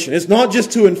information. It's not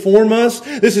just to inform us.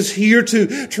 This is here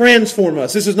to transform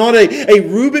us. This is not a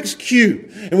Rubik's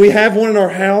Cube. And we have one in our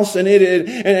house, and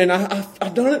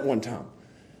I've done it one time.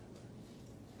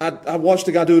 I watched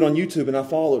a guy do it on YouTube, and I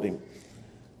followed him.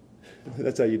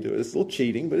 That's how you do it. It's a little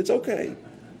cheating, but it's okay.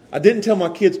 I didn't tell my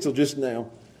kids till just now.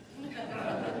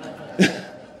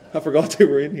 I forgot they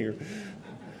were in here.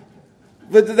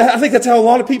 But I think that's how a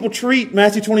lot of people treat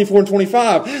Matthew 24 and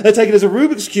 25. They take it as a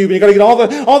Rubik's Cube, and you've got to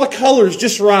get all the colors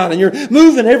just right, and you're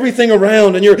moving everything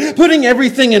around, and you're putting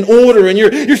everything in order, and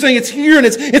you're saying it's here, and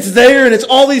it's there, and it's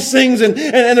all these things, and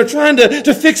they're trying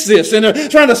to fix this, and they're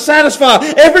trying to satisfy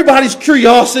everybody's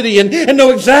curiosity and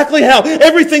know exactly how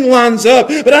everything lines up.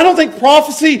 But I don't think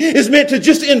prophecy is meant to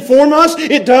just inform us.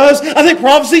 It does. I think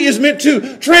prophecy is meant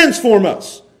to transform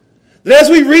us. That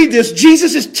as we read this,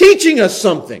 Jesus is teaching us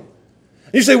something.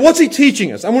 And you say, what's he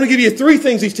teaching us? I'm going to give you 3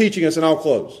 things he's teaching us, and I'll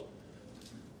close.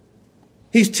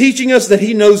 He's teaching us that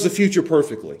he knows the future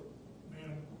perfectly.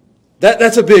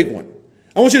 That's a big one.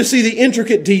 I want you to see the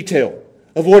intricate detail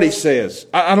of what he says.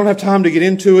 I don't have time to get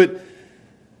into it.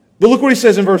 But look what he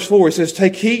says in verse 4. He says,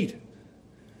 take heed.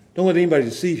 Don't let anybody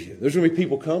deceive you. There's going to be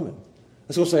people coming.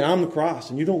 That's going to say, I'm the Christ,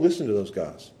 and you don't listen to those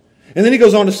guys. And then he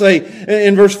goes on to say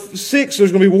in verse 6,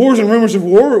 there's going to be wars and rumors of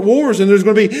wars, and there's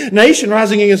going to be nation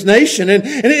rising against nation. And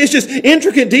it's just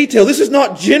intricate detail. This is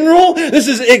not general. This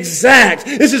is exact.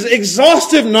 This is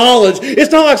exhaustive knowledge.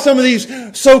 It's not like some of these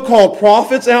so-called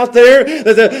prophets out there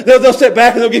that they'll step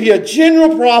back and they'll give you a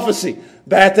general prophecy.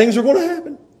 Bad things are going to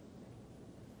happen.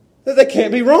 That they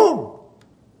can't be wrong.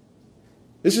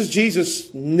 This is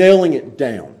Jesus nailing it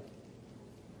down.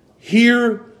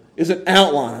 Here is an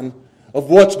outline of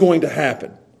what's going to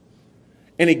happen.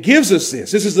 And he gives us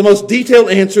this. This is the most detailed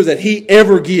answer that he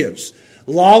ever gives.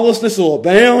 Lawlessness will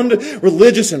abound,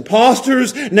 religious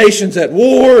impostors, nations at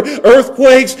war,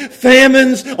 earthquakes,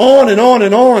 famines, on and on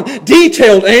and on.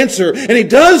 Detailed answer. And he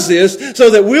does this so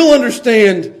that we'll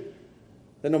understand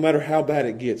that no matter how bad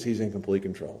it gets, he's in complete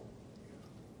control.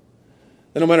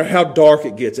 That no matter how dark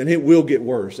it gets, and it will get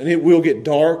worse, and it will get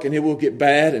dark, and it will get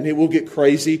bad, and it will get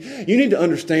crazy, you need to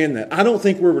understand that. I don't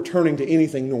think we're returning to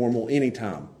anything normal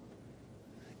anytime.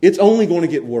 It's only going to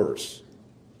get worse.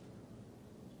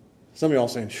 Some of y'all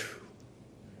saying,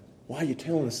 why are you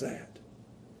telling us that?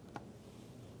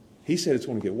 He said it's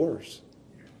going to get worse.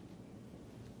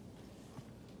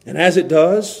 And as it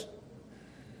does,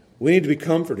 we need to be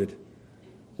comforted.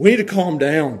 We need to calm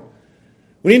down.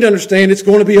 We need to understand it's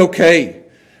going to be okay.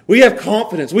 We have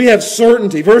confidence. We have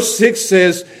certainty. Verse 6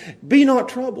 says, be not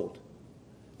troubled.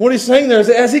 What he's saying there is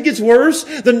that as it gets worse,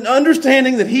 the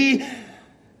understanding that he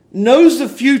knows the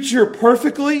future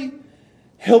perfectly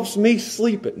helps me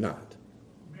sleep at night.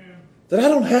 That I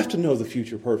don't have to know the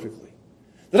future perfectly.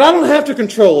 That I don't have to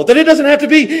control it. That it doesn't have to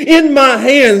be in my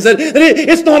hands. That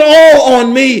it's not all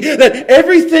on me. That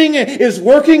everything is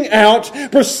working out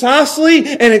precisely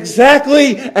and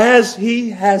exactly as he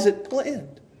has it planned.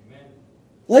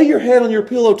 Lay your head on your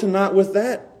pillow tonight with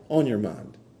that on your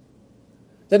mind.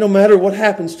 That no matter what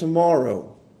happens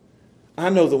tomorrow, I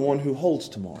know the one who holds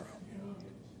tomorrow.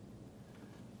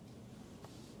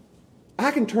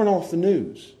 I can turn off the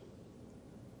news.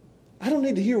 I don't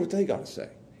need to hear what they got to say.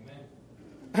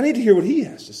 I need to hear what he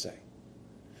has to say.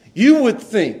 You would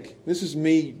think, this is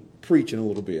me preaching a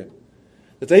little bit,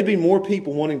 that there'd be more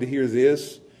people wanting to hear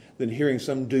this than hearing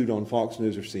some dude on Fox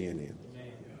News or CNN.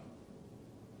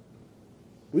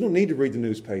 We don't need to read the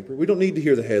newspaper. We don't need to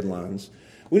hear the headlines.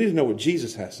 We need to know what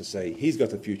Jesus has to say. He's got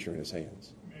the future in his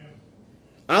hands.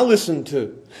 I listen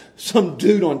to some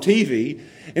dude on TV,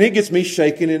 and it gets me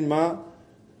shaking in my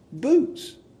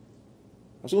boots.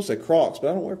 I was going to say Crocs, but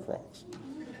I don't wear Crocs.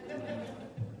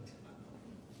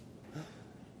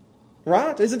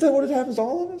 Right? Isn't that what it happens to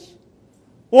all of us?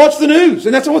 Watch the news,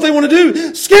 and that's what they want to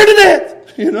do. Scared to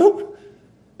death, And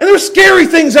there's scary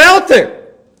things out there.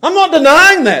 I'm not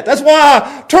denying that. That's why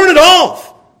I turn it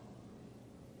off.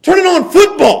 Turn it on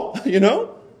football,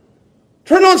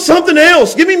 Turn on something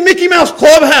else. Give me Mickey Mouse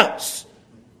Clubhouse.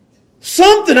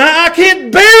 Something. I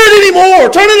can't bear it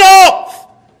anymore. Turn it off.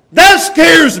 That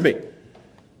scares me.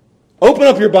 Open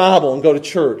up your Bible and go to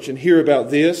church and hear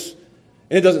about this.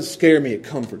 And it doesn't scare me. It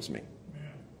comforts me.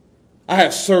 I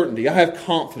have certainty. I have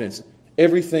confidence.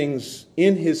 Everything's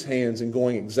in his hands and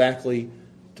going exactly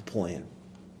to plan.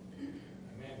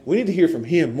 We need to hear from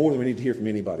him more than we need to hear from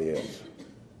anybody else.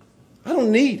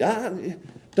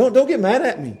 Don't get mad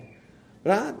at me.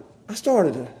 But I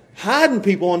started hiding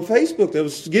people on Facebook that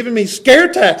was giving me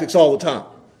scare tactics all the time.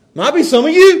 Might be some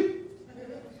of you.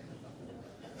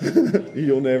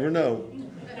 You'll never know.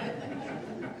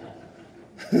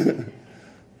 I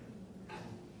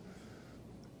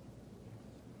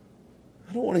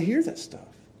don't want to hear that stuff.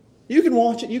 You can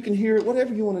watch it, you can hear it,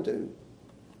 whatever you want to do.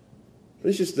 But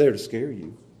it's just there to scare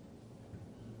you.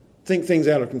 Think things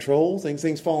out of control, think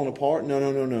things falling apart.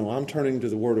 No. I'm turning to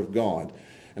the Word of God,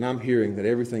 and I'm hearing that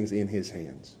everything's in his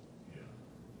hands.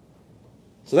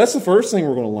 So that's the first thing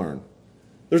we're going to learn.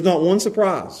 There's not one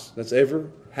surprise that's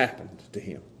ever happened to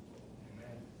him.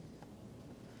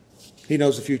 He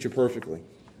knows the future perfectly.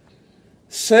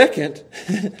 Second,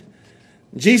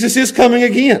 Jesus is coming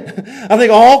again. I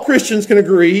think all Christians can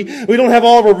agree. We don't have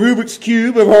all of our Rubik's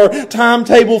Cube of our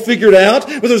timetable figured out.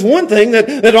 But there's one thing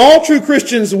that all true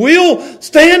Christians will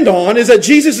stand on is that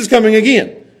Jesus is coming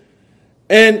again.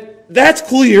 And that's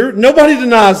clear. Nobody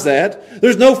denies that.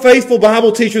 There's no faithful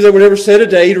Bible teacher that would ever set a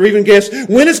date or even guess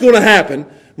when it's going to happen.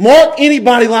 Mark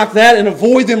anybody like that and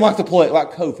avoid them like the plague,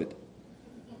 like COVID.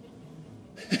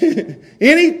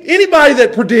 Anybody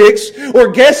that predicts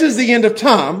or guesses the end of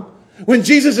time, when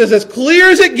Jesus is as clear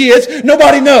as it gets,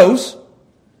 nobody knows.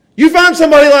 You find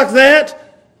somebody like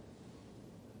that,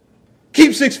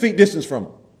 keep 6 feet distance from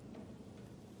them.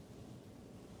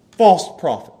 False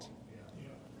prophet.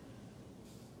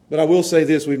 But I will say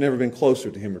this, we've never been closer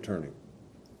to him returning.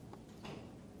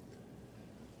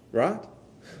 Right?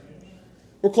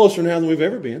 We're closer now than we've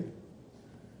ever been.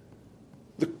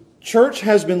 The church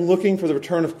has been looking for the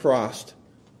return of Christ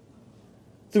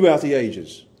throughout the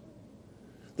ages.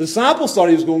 The disciples thought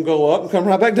he was going to go up and come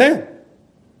right back down.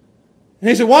 And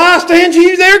he said, "Why stand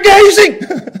ye there gazing?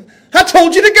 I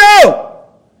told you to go."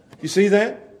 You see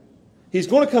that? He's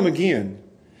going to come again.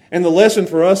 And the lesson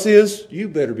for us is, you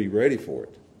better be ready for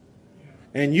it.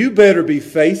 And you better be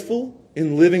faithful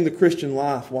in living the Christian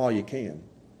life while you can.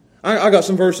 I got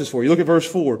some verses for you. Look at verse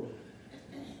 4.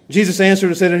 Jesus answered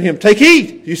and said unto him, "Take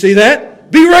heed." You see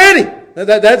that? Be ready.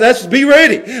 That's be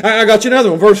ready. I got you another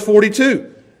one. Verse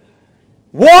 42.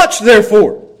 "Watch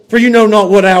therefore, for you know not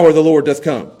what hour the Lord doth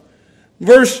come."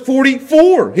 Verse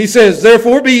 44. He says,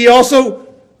 "Therefore be ye also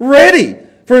ready,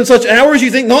 for in such hours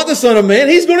you think not the Son of Man,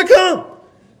 He's going to come."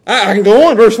 I can go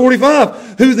on. Verse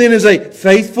 45. "Who then is a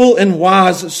faithful and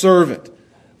wise servant?"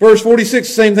 Verse 46,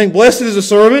 same thing. "Blessed is the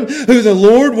servant who the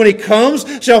Lord, when He comes,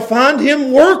 shall find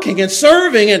him working and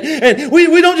serving." And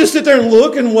we don't just sit there and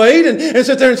look and wait and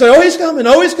sit there and say, "Oh, He's coming,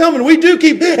 oh, He's coming." We do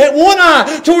keep at one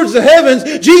eye towards the heavens.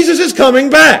 Jesus is coming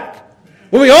back.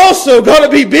 But we also got to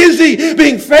be busy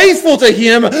being faithful to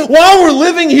Him while we're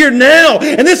living here now.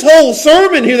 And this whole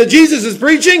sermon here that Jesus is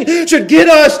preaching should get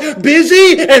us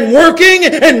busy and working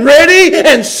and ready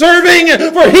and serving,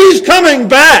 for He's coming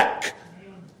back.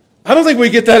 I don't think we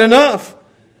get that enough.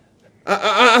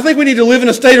 I think we need to live in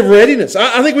a state of readiness.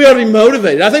 I think we ought to be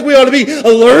motivated. I think we ought to be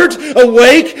alert,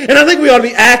 awake, and I think we ought to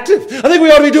be active. I think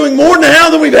we ought to be doing more now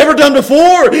than we've ever done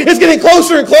before. It's getting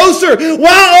closer and closer.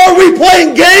 Why are we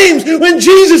playing games when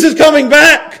Jesus is coming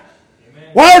back? Amen.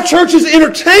 Why are churches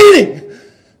entertaining?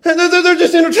 They're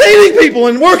just entertaining people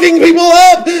and working people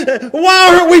up.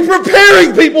 Why aren't we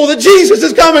preparing people that Jesus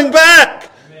is coming back?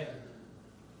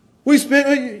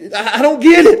 I don't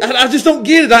get it. I just don't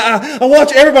get it. I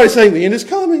watch everybody saying the end is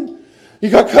coming. You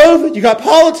got COVID, you got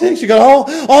politics, you got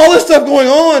all this stuff going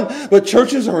on, but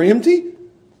churches are empty.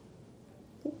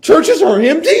 Churches are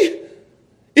empty.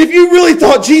 If you really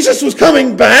thought Jesus was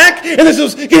coming back and this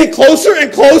was getting closer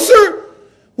and closer,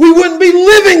 we wouldn't be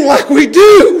living like we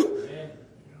do.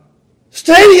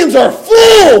 Stadiums are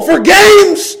full for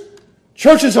games.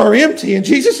 Churches are empty and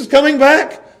Jesus is coming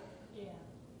back.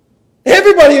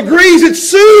 Everybody agrees it's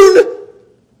soon.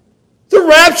 The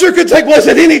rapture could take place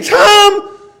at any time.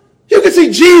 You could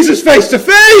see Jesus face to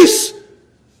face.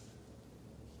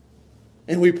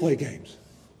 And we play games.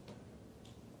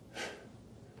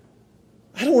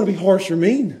 I don't want to be harsh or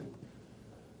mean,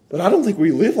 but I don't think we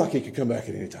live like He could come back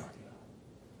at any time.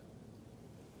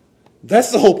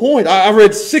 That's the whole point. I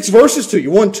read 6 verses to you.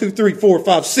 1, 2, 3, 4,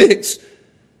 5, 6.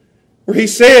 Where He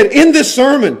said in this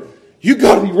sermon, you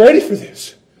got to be ready for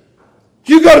this.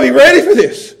 You got to be ready for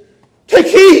this. Take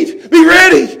heed. Be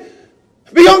ready.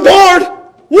 Be on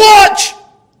guard. Watch.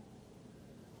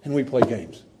 And we play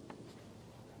games.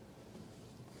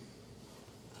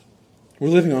 We're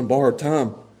living on borrowed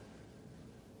time.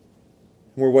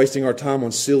 We're wasting our time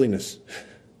on silliness.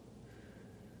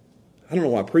 I don't know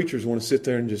why preachers want to sit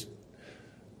there and just...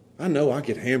 I know I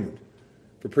get hammered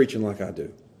for preaching like I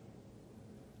do.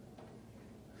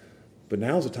 But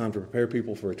now's the time to prepare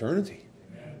people for eternity.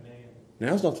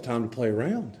 Now's not the time to play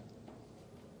around.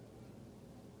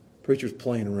 Preachers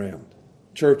playing around.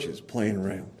 Churches playing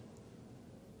around.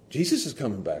 Jesus is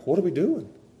coming back. What are we doing?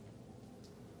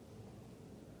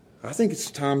 I think it's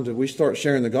time that we start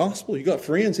sharing the gospel. You got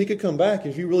friends, He could come back.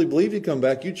 If you really believed He'd come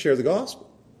back, you'd share the gospel.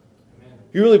 Amen.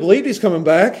 If you really believed He's coming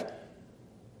back,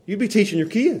 you'd be teaching your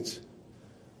kids.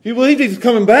 If you believed He's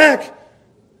coming back,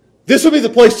 this would be the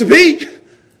place to be.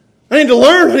 I need to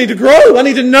learn. I need to grow. I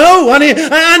need to know. I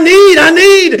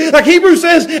need, like Hebrews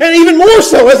says, and even more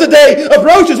so as the day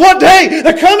approaches. What day?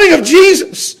 The coming of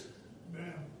Jesus.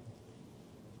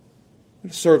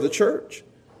 To serve the church.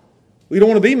 We don't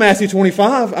want to be Matthew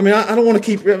 25. I mean, I don't want to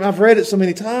keep, I've read it so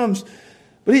many times.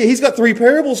 But He's got 3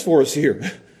 parables for us here.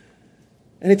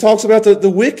 And He talks about the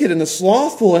wicked and the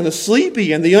slothful and the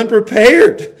sleepy and the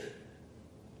unprepared.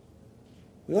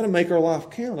 We ought to make our life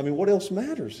count. I mean, what else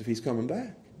matters if He's coming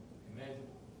back?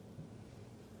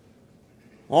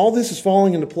 All this is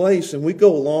falling into place, and we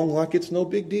go along like it's no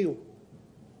big deal.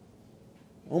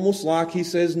 Almost like He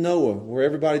says Noah, where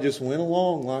everybody just went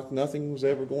along like nothing was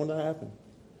ever going to happen.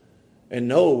 And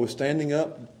Noah was standing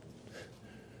up,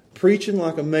 preaching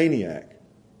like a maniac,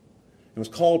 and was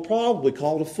probably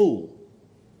called a fool,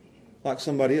 like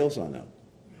somebody else I know.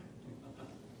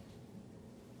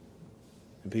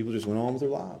 And people just went on with their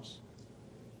lives,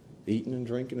 eating and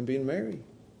drinking and being merry,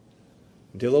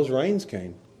 until those rains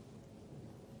came.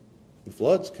 The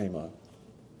floods came up.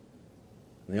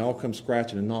 And they all come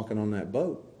scratching and knocking on that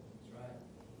boat.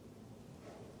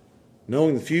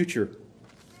 Knowing the future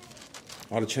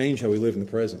ought to change how we live in the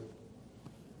present.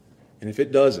 And if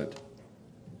it doesn't,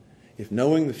 if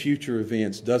knowing the future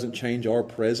events doesn't change our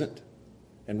present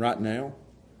and right now,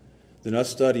 then us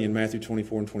studying Matthew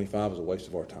 24 and 25 is a waste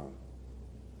of our time.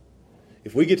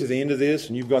 If we get to the end of this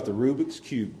and you've got the Rubik's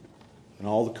Cube and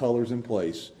all the colors in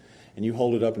place, and you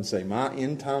hold it up and say, my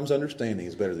end times understanding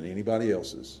is better than anybody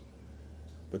else's,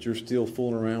 but you're still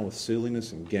fooling around with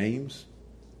silliness and games,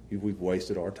 we've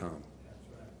wasted our time.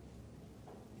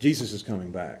 Jesus is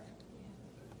coming back.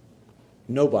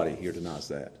 Nobody here denies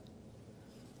that.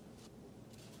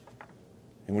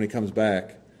 And when he comes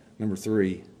back, number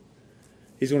 3,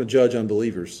 he's going to judge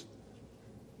unbelievers.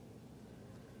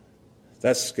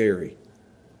 That's scary.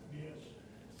 Yes.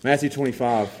 Matthew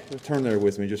 25. Turn there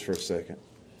with me just for a second.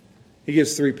 He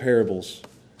gives 3 parables.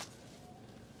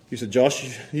 You said,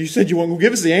 Josh, you said you weren't going to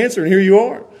give us the answer, and here you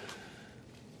are.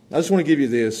 I just want to give you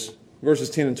this. Verses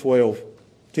 10 and 12.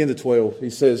 10 to 12. He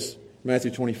says,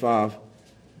 Matthew 25.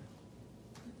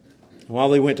 While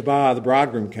they went to buy, the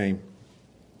bridegroom came.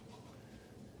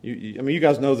 You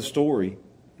guys know the story.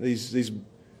 These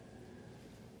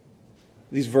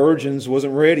virgins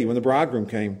wasn't ready when the bridegroom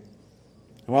came.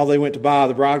 And while they went to buy,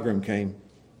 the bridegroom came.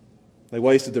 They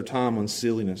wasted their time on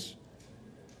silliness.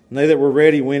 And they that were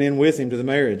ready went in with him to the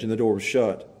marriage, and the door was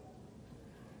shut.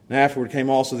 And afterward came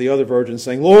also the other virgins,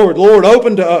 saying, Lord, Lord,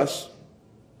 open to us.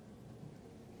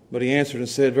 But he answered and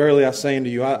said, Verily I say unto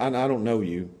you, I don't know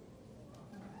you.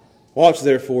 Watch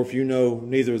therefore, if you know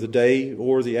neither the day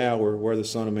or the hour where the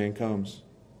Son of Man comes.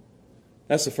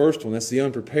 That's the first one. That's the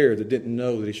unprepared that didn't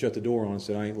know that he shut the door on and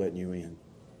said, I ain't letting you in.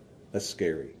 That's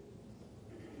scary.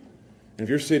 And if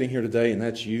you're sitting here today and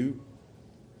that's you,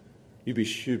 you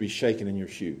should be shaking in your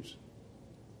shoes.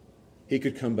 He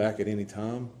could come back at any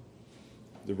time.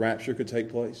 The rapture could take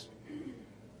place.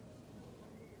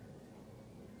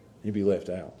 You'd be left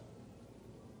out.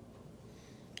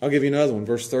 I'll give you another one,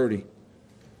 verse 30.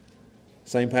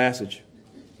 Same passage.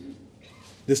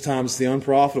 This time it's the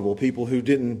unprofitable, people who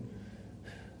didn't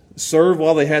serve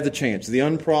while they had the chance. The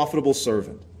unprofitable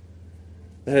servant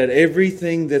that had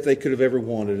everything that they could have ever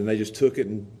wanted, and they just took it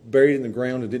and buried it in the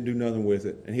ground and didn't do nothing with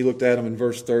it. And he looked at them in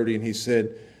verse 30 and he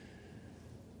said,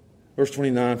 verse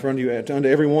 29, For unto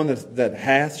every one that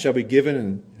hath shall be given,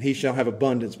 and he shall have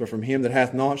abundance, but from him that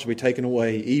hath not shall be taken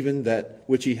away, even that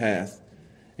which he hath.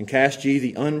 And cast ye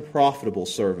the unprofitable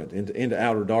servant into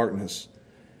outer darkness,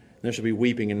 and there shall be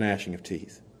weeping and gnashing of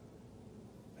teeth.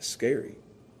 That's scary.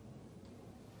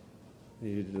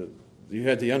 You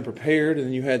had the unprepared, and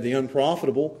then you had the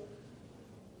unprofitable,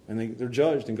 and they're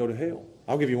judged and go to hell.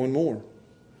 I'll give you one more.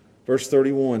 Verse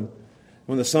 31.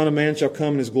 When the Son of Man shall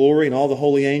come in his glory, and all the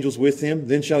holy angels with him,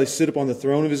 then shall he sit upon the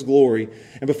throne of his glory.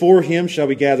 And before him shall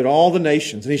be gathered all the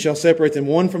nations, and he shall separate them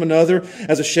one from another,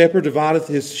 as a shepherd divideth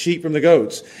his sheep from the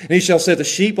goats. And he shall set the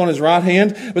sheep on his right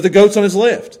hand, but the goats on his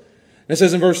left. And it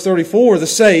says in verse 34, the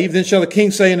saved, then shall the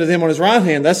King say unto them on his right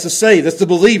hand, that's the saved, that's the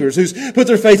believers, who's put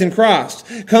their faith in Christ.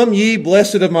 Come ye,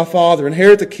 blessed of my Father,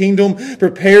 inherit the kingdom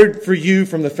prepared for you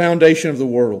from the foundation of the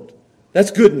world.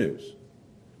 That's good news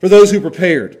for those who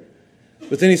prepared.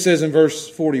 But then he says in verse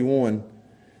 41,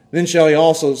 Then shall he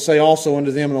also say also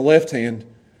unto them on the left hand,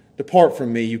 Depart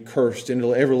from me, you cursed,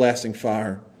 into everlasting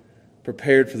fire,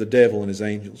 prepared for the devil and his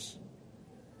angels.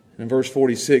 And in verse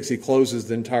 46, he closes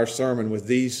the entire sermon with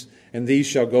these, And these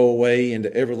shall go away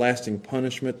into everlasting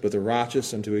punishment, but the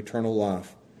righteous unto eternal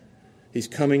life. He's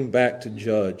coming back to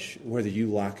judge whether you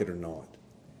like it or not.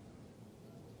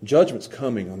 Judgment's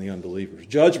coming on the unbelievers.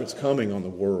 Judgment's coming on the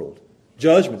world.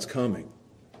 Judgment's coming.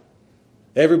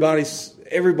 Everybody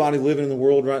living in the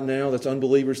world right now that's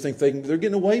unbelievers think they're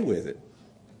getting away with it.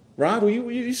 Right? Well,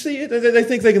 you see it. They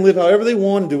think they can live however they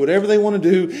want and do whatever they want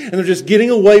to do, and they're just getting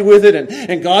away with it,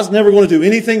 and God's never going to do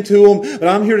anything to them. But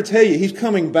I'm here to tell you, He's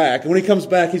coming back, and when He comes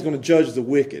back, He's going to judge the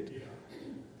wicked.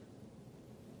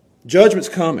 Judgment's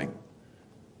coming.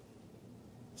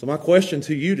 So my question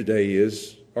to you today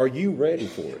is, are you ready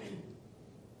for it?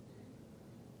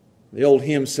 The old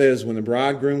hymn says, when the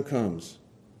bridegroom comes,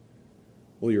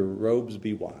 will your robes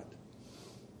be white,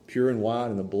 pure and white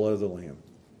in the blood of the Lamb?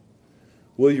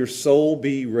 Will your soul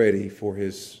be ready for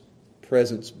His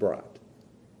presence bright?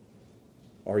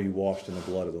 Are you washed in the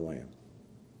blood of the Lamb?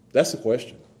 That's the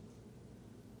question.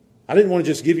 I didn't want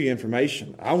to just give you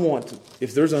information. I want,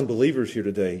 if there's unbelievers here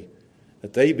today,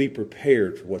 that they be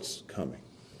prepared for what's coming.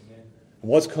 Amen. And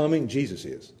what's coming, Jesus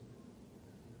is.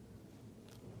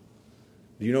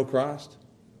 Do you know Christ?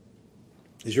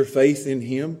 Is your faith in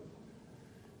Him?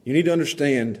 You need to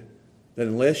understand that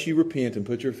unless you repent and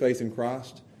put your faith in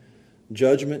Christ,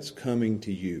 judgment's coming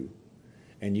to you.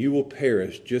 and you will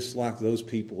perish just like those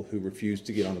people who refused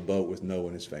to get on the boat with Noah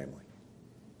and his family.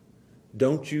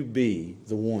 Don't you be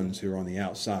the ones who are on the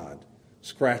outside,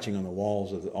 scratching on the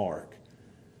walls of the ark,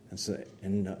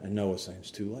 and Noah saying,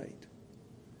 it's too late.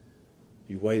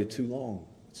 You waited too long.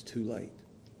 It's too late.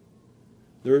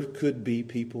 There could be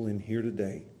people in here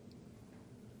today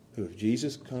who, if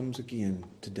Jesus comes again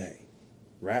today,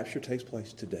 rapture takes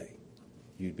place today,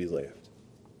 you'd be left.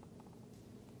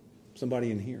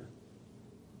 Somebody in here.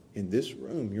 In this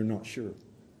room, you're not sure.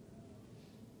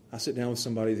 I sat down with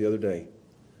somebody the other day,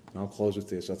 and I'll close with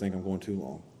this. I think I'm going too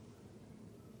long.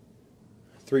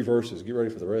 3 verses. Get ready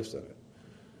for the rest of it.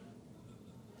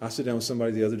 I sat down with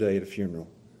somebody the other day at a funeral,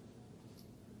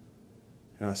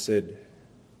 and I said,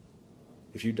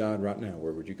 if you died right now,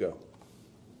 where would you go?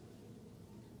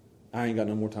 I ain't got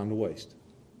no more time to waste.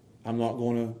 I'm not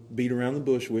going to beat around the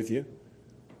bush with you.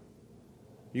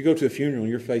 You go to a funeral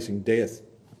and you're facing death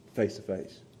face to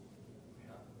face.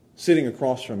 Sitting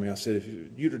across from me, I said, if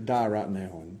you were to die right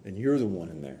now and you're the one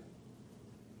in there,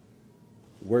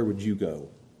 where would you go?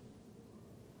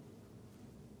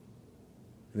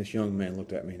 And this young man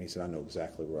looked at me and he said, I know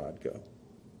exactly where I'd go.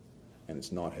 And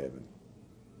it's not heaven.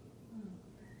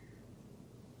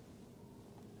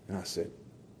 And I said,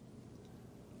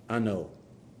 I know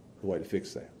the way to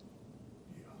fix that.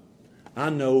 I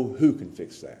know who can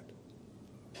fix that.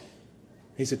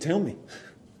 He said, tell me.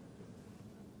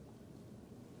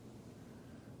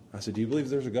 I said, do you believe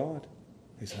there's a God?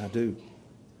 He said, I do.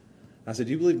 I said,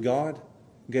 do you believe God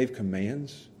gave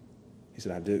commands? He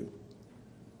said, I do.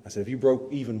 I said, have you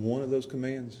broke even one of those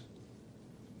commands?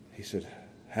 He said,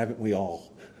 haven't we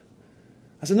all?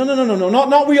 I said, no,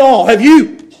 not we all. Have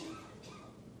you?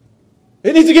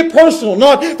 It needs to get personal.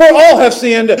 Not for all have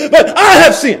sinned, but I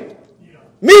have sinned.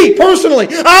 Me, personally.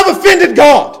 I've offended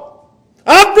God.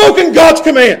 I've broken God's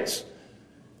commands.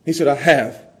 He said, I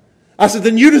have. I said,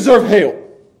 then you deserve hell.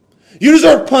 You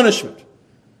deserve punishment.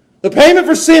 The payment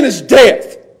for sin is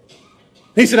death.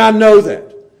 He said, I know that.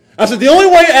 I said, the only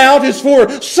way out is for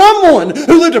someone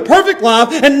who lived a perfect life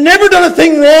and never done a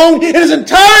thing wrong in his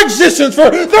entire existence for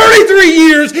 33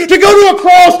 years to go to a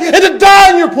cross and to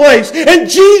die in your place. And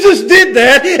Jesus did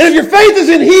that. And if your faith is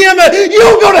in Him,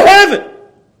 you'll go to heaven.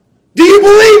 Do you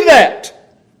believe that?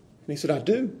 And he said, I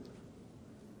do.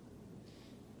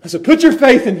 I said, put your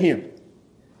faith in Him.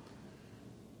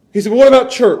 He said, well, what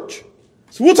about church?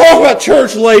 So we'll talk about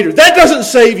church later. That doesn't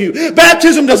save you.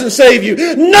 Baptism doesn't save you.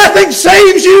 Nothing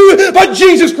saves you but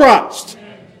Jesus Christ.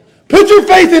 Put your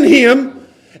faith in Him,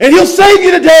 and He'll save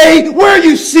you today where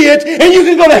you sit, and you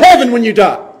can go to heaven when you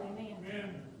die.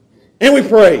 And we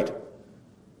prayed.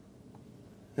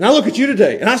 And I look at you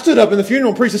today, and I stood up in the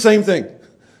funeral and preached the same thing.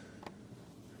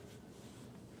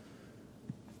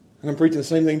 And I'm preaching the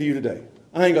same thing to you today.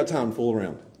 I ain't got time to fool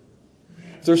around.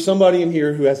 If there's somebody in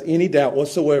here who has any doubt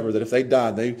whatsoever that if they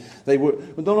died, they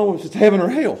would don't know if it's heaven or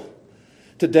hell.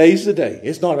 Today's the day.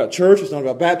 It's not about church. It's not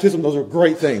about baptism. Those are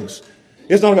great things.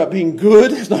 It's not about being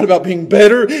good. It's not about being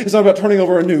better. It's not about turning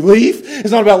over a new leaf.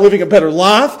 It's not about living a better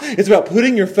life. It's about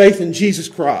putting your faith in Jesus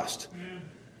Christ.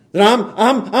 That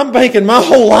I'm banking my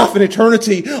whole life and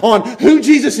eternity on who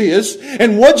Jesus is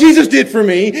and what Jesus did for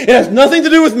me. It has nothing to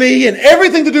do with me and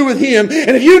everything to do with Him.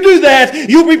 And if you do that,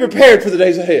 you'll be prepared for the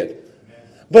days ahead.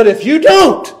 But if you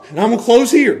don't, and I'm going to close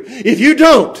here, if you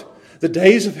don't, the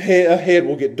days ahead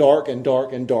will get dark and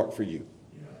dark and dark for you.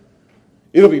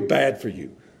 It'll be bad for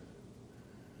you.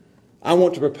 I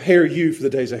want to prepare you for the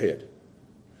days ahead.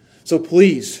 So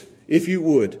please, if you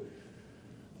would,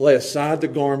 lay aside the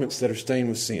garments that are stained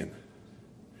with sin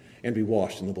and be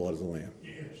washed in the blood of the Lamb.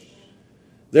 Yes.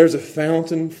 There's a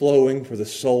fountain flowing for the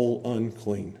soul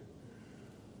unclean.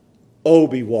 Oh,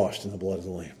 be washed in the blood of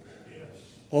the Lamb. Yes.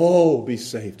 Oh, be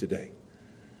saved today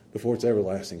before it's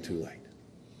everlasting too late.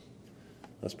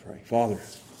 Let's pray. Father,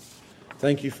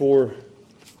 thank you for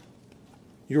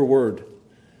your word.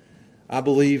 I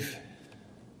believe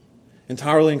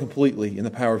entirely and completely in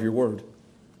the power of your word.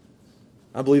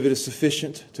 I believe it is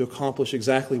sufficient to accomplish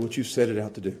exactly what you set it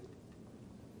out to do.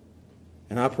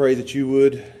 And I pray that you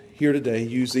would, here today,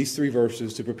 use these 3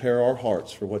 verses to prepare our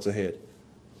hearts for what's ahead.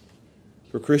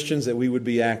 For Christians, that we would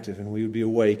be active and we would be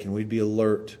awake and we'd be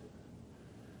alert.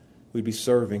 We'd be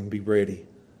serving, be ready.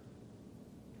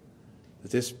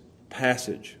 That this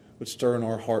passage would stir in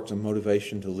our hearts a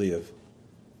motivation to live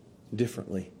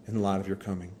differently in the light of your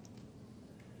coming.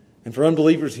 And for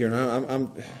unbelievers here,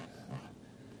 and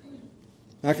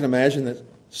I can imagine that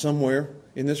somewhere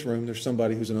in this room there's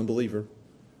somebody who's an unbeliever.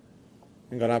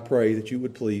 And God, I pray that you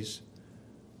would please,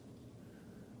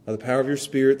 by the power of your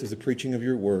Spirit, through the preaching of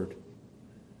your word,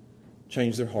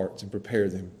 change their hearts and prepare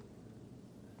them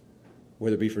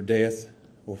whether it be for death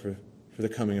or for the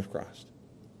coming of Christ.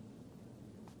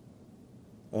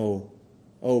 Oh,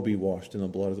 be washed in the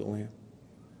blood of the Lamb.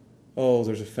 Oh,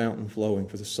 there's a fountain flowing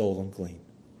for the soul unclean.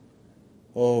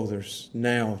 Oh, there's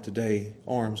now, today,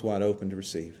 arms wide open to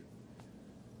receive.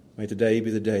 May today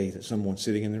be the day that someone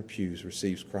sitting in their pews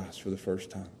receives Christ for the first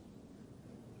time.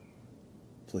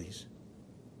 Please.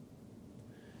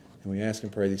 And we ask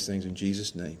and pray these things in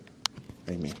Jesus' name.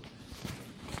 Amen.